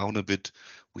scroll down a bit,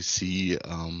 we see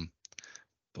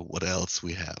what else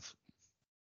we have.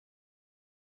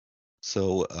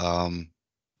 So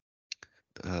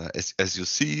as you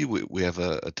see, we have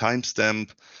a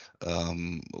timestamp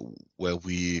where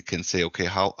we can say, okay,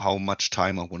 how much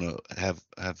time I want to have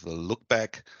a look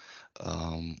back,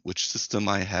 which system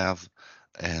I have,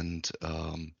 and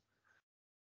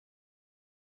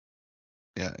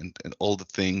yeah, and all the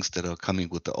things that are coming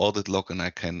with the audit log, and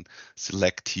I can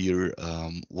select here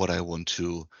what I want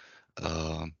to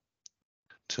have.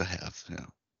 Yeah.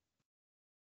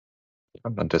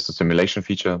 And there's a simulation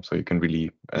feature, so you can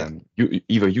really you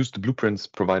either use the blueprints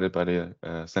provided by the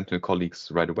Sentinel colleagues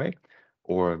right away,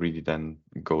 or really then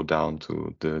go down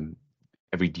to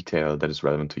every detail that is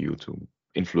relevant to you to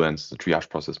influence the triage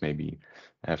process, maybe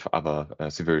have other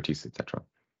severities, etc.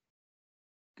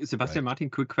 Sebastian, Martin,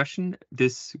 quick question.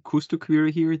 This Custo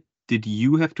query here, did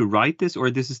you have to write this,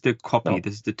 or this is the copy? No.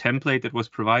 This is the template that was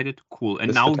provided? Cool. And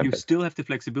This is the now you template. still have the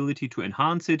flexibility to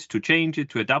enhance it, to change it,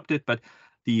 to adapt it, but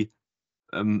the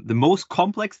most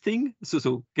complex thing,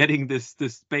 so getting this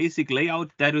basic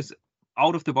layout, that is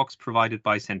out of the box provided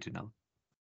by Sentinel.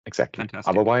 Exactly. Fantastic.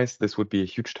 Otherwise, this would be a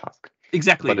huge task.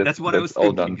 Exactly. But that's what I was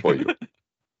all thinking. done for you.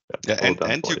 Yeah, all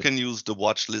done and for you can use the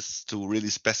watch lists to really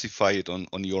specify it on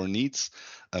your needs.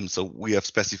 So we have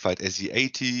specified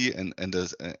SE80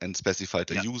 and specified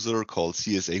a user called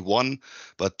CSA1,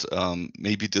 but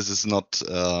maybe this is not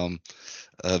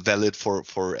valid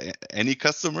for any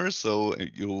customer. So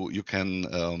you can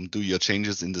do your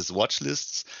changes in these watch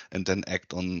lists and then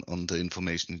act on the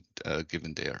information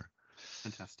given there.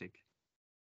 Fantastic.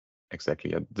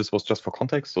 Exactly. This was just for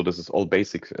context. So this is all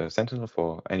basic Sentinel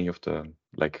for any of the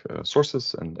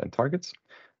sources and targets,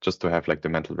 just to have like the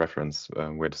mental reference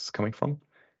where this is coming from.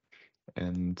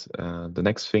 And the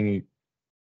next thing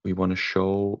we want to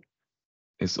show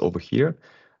is over here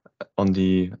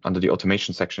under the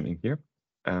automation section in here.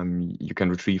 You can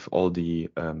retrieve all the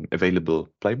available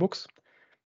playbooks.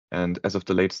 And as of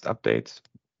the latest update,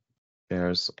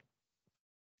 there's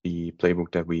the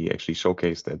playbook that we actually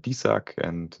showcased at DSAC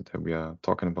and that we are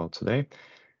talking about today.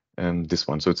 This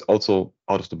one. So it's also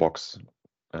out of the box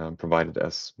provided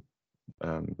as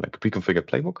like a pre-configured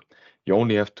playbook. You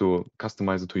only have to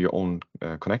customize it to your own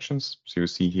connections. So you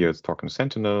see here it's talking to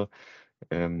Sentinel.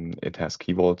 It has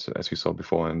Key Vault, as we saw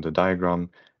before in the diagram,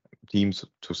 Teams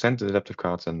to send the adaptive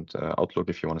cards, and Outlook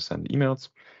if you want to send emails,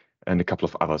 and a couple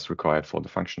of others required for the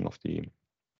functioning of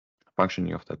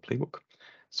that playbook.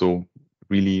 So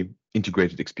really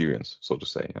integrated experience, so to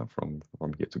say, from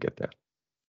here to get there.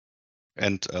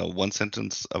 And one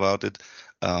sentence about it.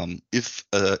 If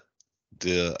the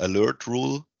alert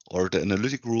rule or the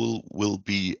analytic rule will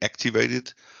be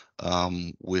activated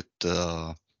with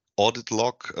the audit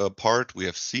log part we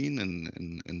have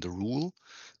seen in the rule,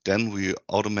 then we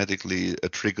automatically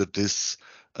trigger this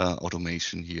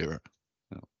automation here.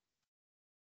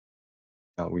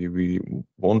 We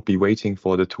won't be waiting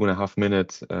for the 2.5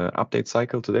 minute update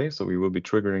cycle today, so we will be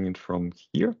triggering it from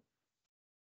here.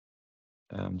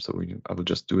 I will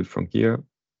just do it from here.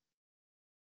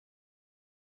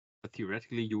 But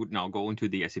theoretically, you would now go into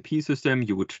the SAP system.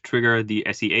 You would trigger the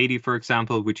SE80, for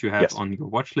example, which you have on your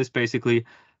watch list, basically.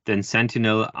 Then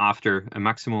Sentinel, after a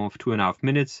maximum of 2.5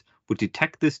 minutes, would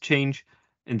detect this change,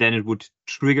 and then it would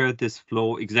trigger this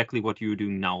flow, exactly what you're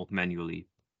doing now manually.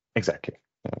 Exactly.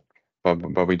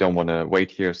 But we don't want to wait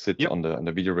here, sit on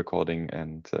the video recording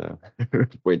and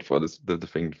wait for the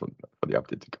thing for the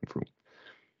update to come through.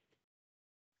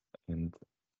 And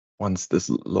once this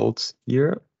loads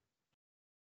here,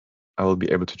 I will be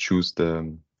able to choose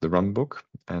the run book,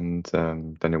 and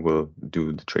then it will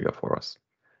do the trigger for us.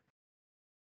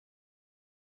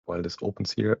 While this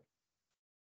opens here,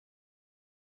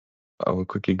 I will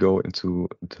quickly go into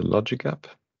the logic app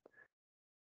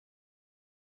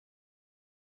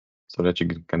so that you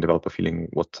can develop a feeling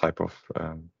what type of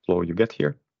flow you get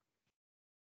here.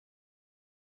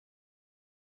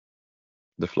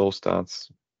 The flow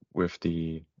starts with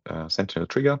the Sentinel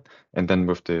trigger and then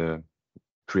with the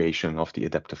creation of the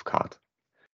adaptive card.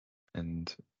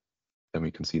 And then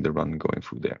we can see the run going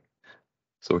through there.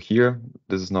 So here,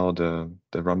 this is now the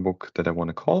runbook that I want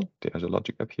to call, the Azure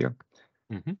Logic app here.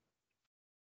 Mm-hmm.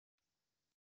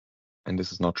 And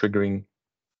this is now triggering.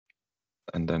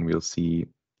 And then we'll see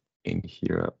in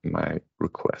here my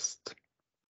request.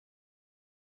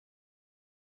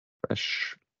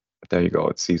 Fresh. There you go.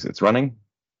 It sees it's running.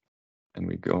 And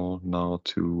we go now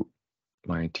to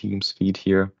my Teams feed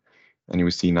here. And you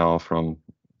will see now from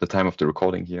the time of the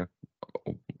recording here,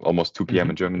 almost 2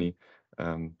 p.m. in Germany,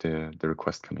 the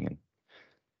request coming in.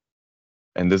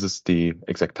 And this is the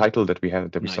exact title that we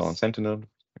had that we saw on Sentinel,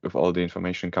 with all the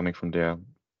information coming from there,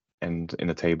 and in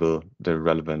a table the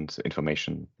relevant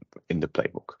information in the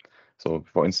playbook. So,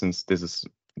 for instance, this is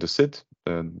the SID,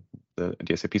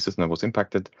 the SAP system that was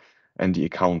impacted, and the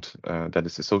account that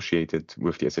is associated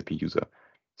with the SAP user.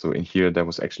 So in here there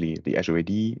was actually the Azure AD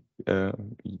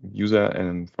user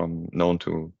and from known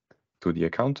to the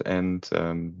account, and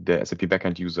the SAP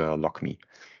backend user LogMe.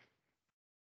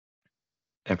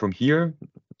 And from here,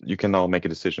 you can now make a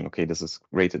decision. Okay, this is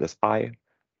rated as high.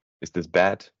 Is this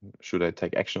bad? Should I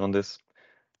take action on this?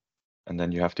 And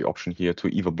then you have the option here to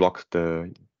either block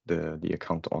the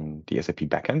account on the SAP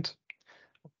backend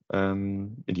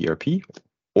in the ERP,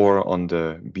 or on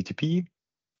the BTP,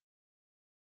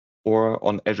 or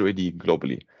on Azure AD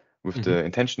globally, with the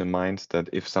intention in mind that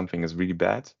if something is really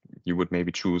bad, you would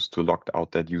maybe choose to lock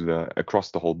out that user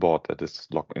across the whole board that is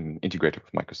locked in integrated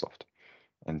with Microsoft.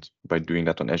 And by doing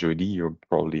that on Azure AD, you're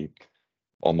probably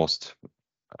almost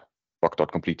locked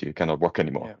out completely. You cannot work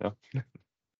anymore. Yeah.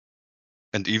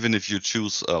 And even if you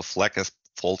choose a flag as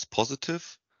false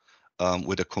positive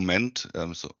with a comment,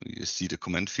 so you see the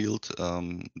comment field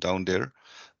down there,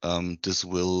 this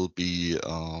will be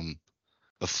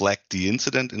flag the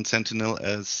incident in Sentinel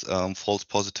as false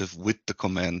positive with the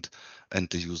comment and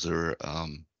the user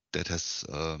that has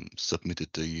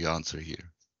submitted the answer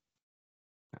here.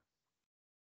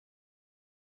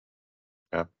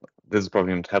 Yeah, this is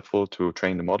probably not helpful to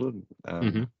train the model,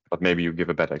 but maybe you give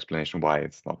a better explanation why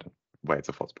it's not, why it's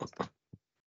a false positive.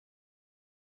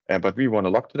 But we want to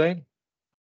log today.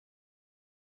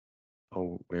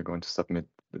 So we're going to submit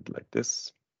it like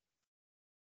this.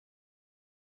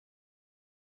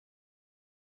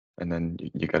 And then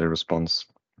you get a response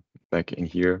back in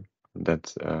here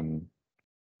that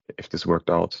if this worked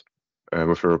out,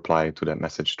 with a reply to that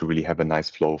message to really have a nice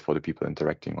flow for the people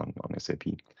interacting on SAP.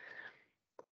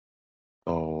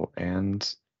 So,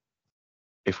 and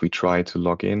if we try to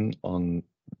log in on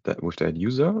that with that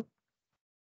user,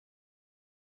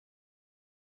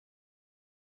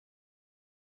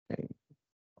 okay,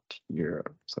 here,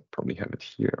 so I probably have it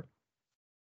here.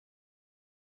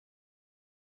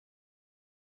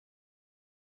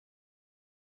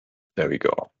 There we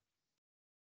go.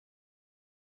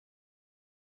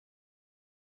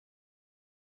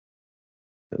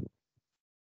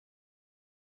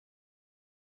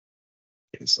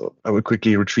 Okay, so I will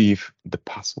quickly retrieve the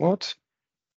password.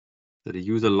 So the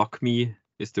user LogMe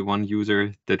is the one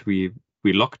user that we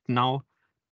logged now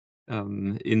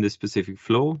in the specific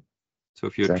flow. So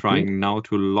if you're trying now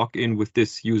to log in with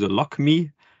this user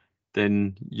LogMe,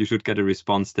 then you should get a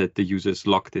response that the user is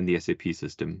logged in the SAP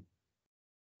system.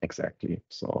 Exactly.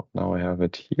 So now I have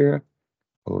it here.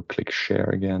 I will click share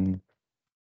again.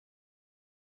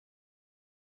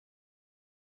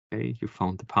 Okay, you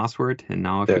found the password, and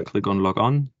now if you click on log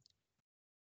on,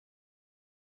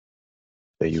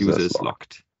 the user is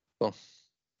logged. Cool.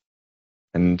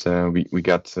 And we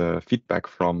got feedback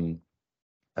from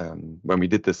when we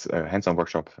did this hands-on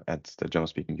workshop at the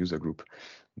German-speaking user group,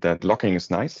 that logging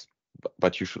is nice,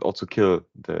 but you should also kill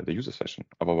the user session.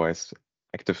 Otherwise,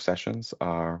 active sessions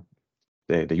are,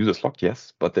 the user's logged,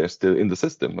 yes, but they're still in the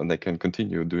system and they can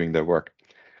continue doing their work.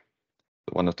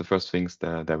 One of the first things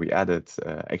that we added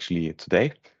actually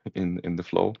today in the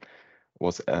flow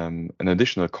was an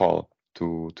additional call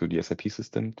to the SAP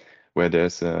system, where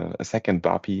there's a second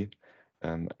BAPI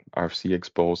RFC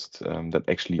exposed that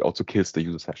actually also kills the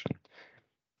user session.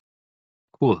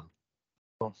 Cool.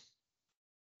 So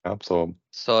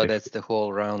that's the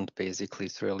whole round. Basically,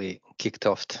 it's really kicked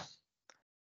off.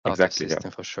 Exactly.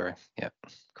 System for sure. Yeah.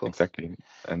 Cool. Exactly.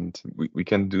 And we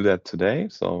can do that today.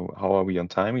 So how are we on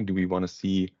timing? Do we want to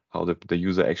see how the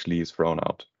user actually is thrown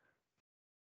out?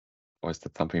 Or is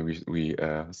that something we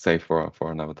save for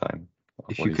another time?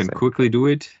 If you can quickly do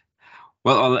it.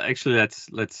 Well, actually,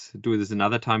 let's do this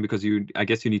another time, because I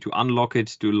guess you need to unlock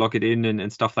it, to log it in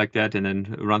and stuff like that, and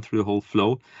then run through the whole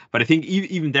flow. But I think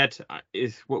even that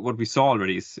is what we saw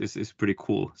already is pretty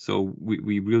cool. So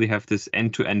we really have this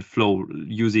end-to-end flow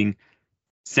using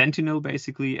Sentinel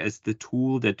basically as the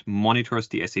tool that monitors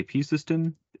the SAP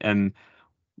system.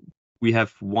 we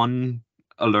have one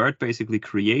alert basically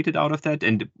created out of that.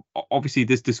 And obviously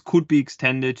this could be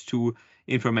extended to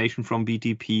information from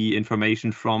BTP,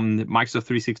 information from Microsoft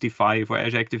 365 or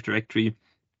Azure Active Directory.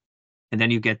 And then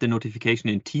you get the notification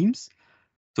in Teams.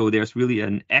 So there's really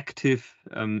an active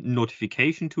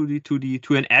notification to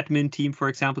an admin team, for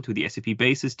example, to the SAP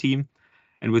Basis team.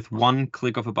 And with one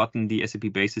click of a button, the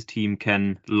SAP Basis team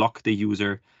can lock the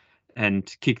user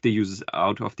and kick the users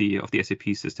out of the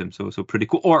SAP system. So pretty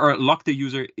cool. Or lock the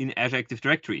user in Azure Active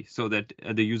Directory so that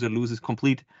the user loses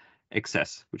complete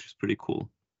access, which is pretty cool.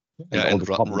 Yeah, and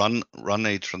run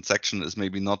a transaction is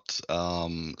maybe not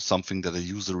something that a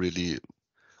user really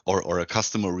or a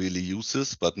customer really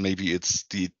uses, but maybe it's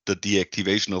the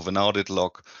deactivation of an audit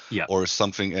log or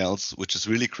something else, which is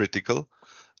really critical.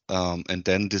 And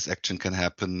then this action can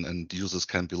happen and users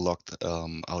can be locked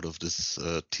out of this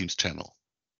Teams channel.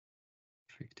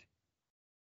 Perfect.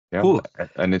 Yeah, cool.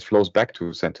 And it flows back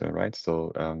to Sentinel, right?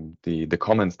 So the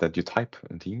comments that you type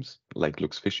in Teams, like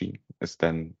looks fishy, is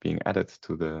then being added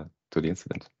to the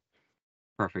incident.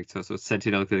 Perfect. So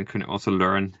Sentinel can also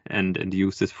learn and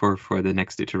use this for the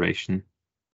next iteration.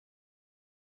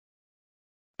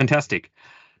 Fantastic.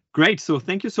 Great. So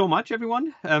thank you so much,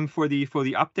 everyone, for the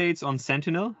updates on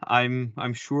Sentinel.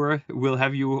 I'm sure we'll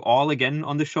have you all again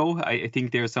on the show. I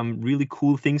think there are some really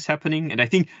cool things happening, and I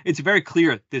think it's very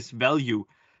clear this value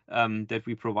that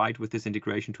we provide with this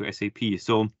integration to SAP.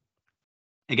 So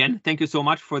again, thank you so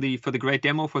much for the great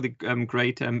demo, for the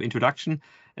great introduction,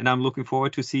 and I'm looking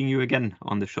forward to seeing you again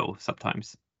on the show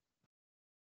sometimes.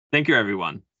 Thank you,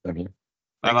 everyone. Thank you.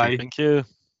 Bye-bye. Thank you.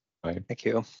 Bye. Thank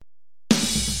you.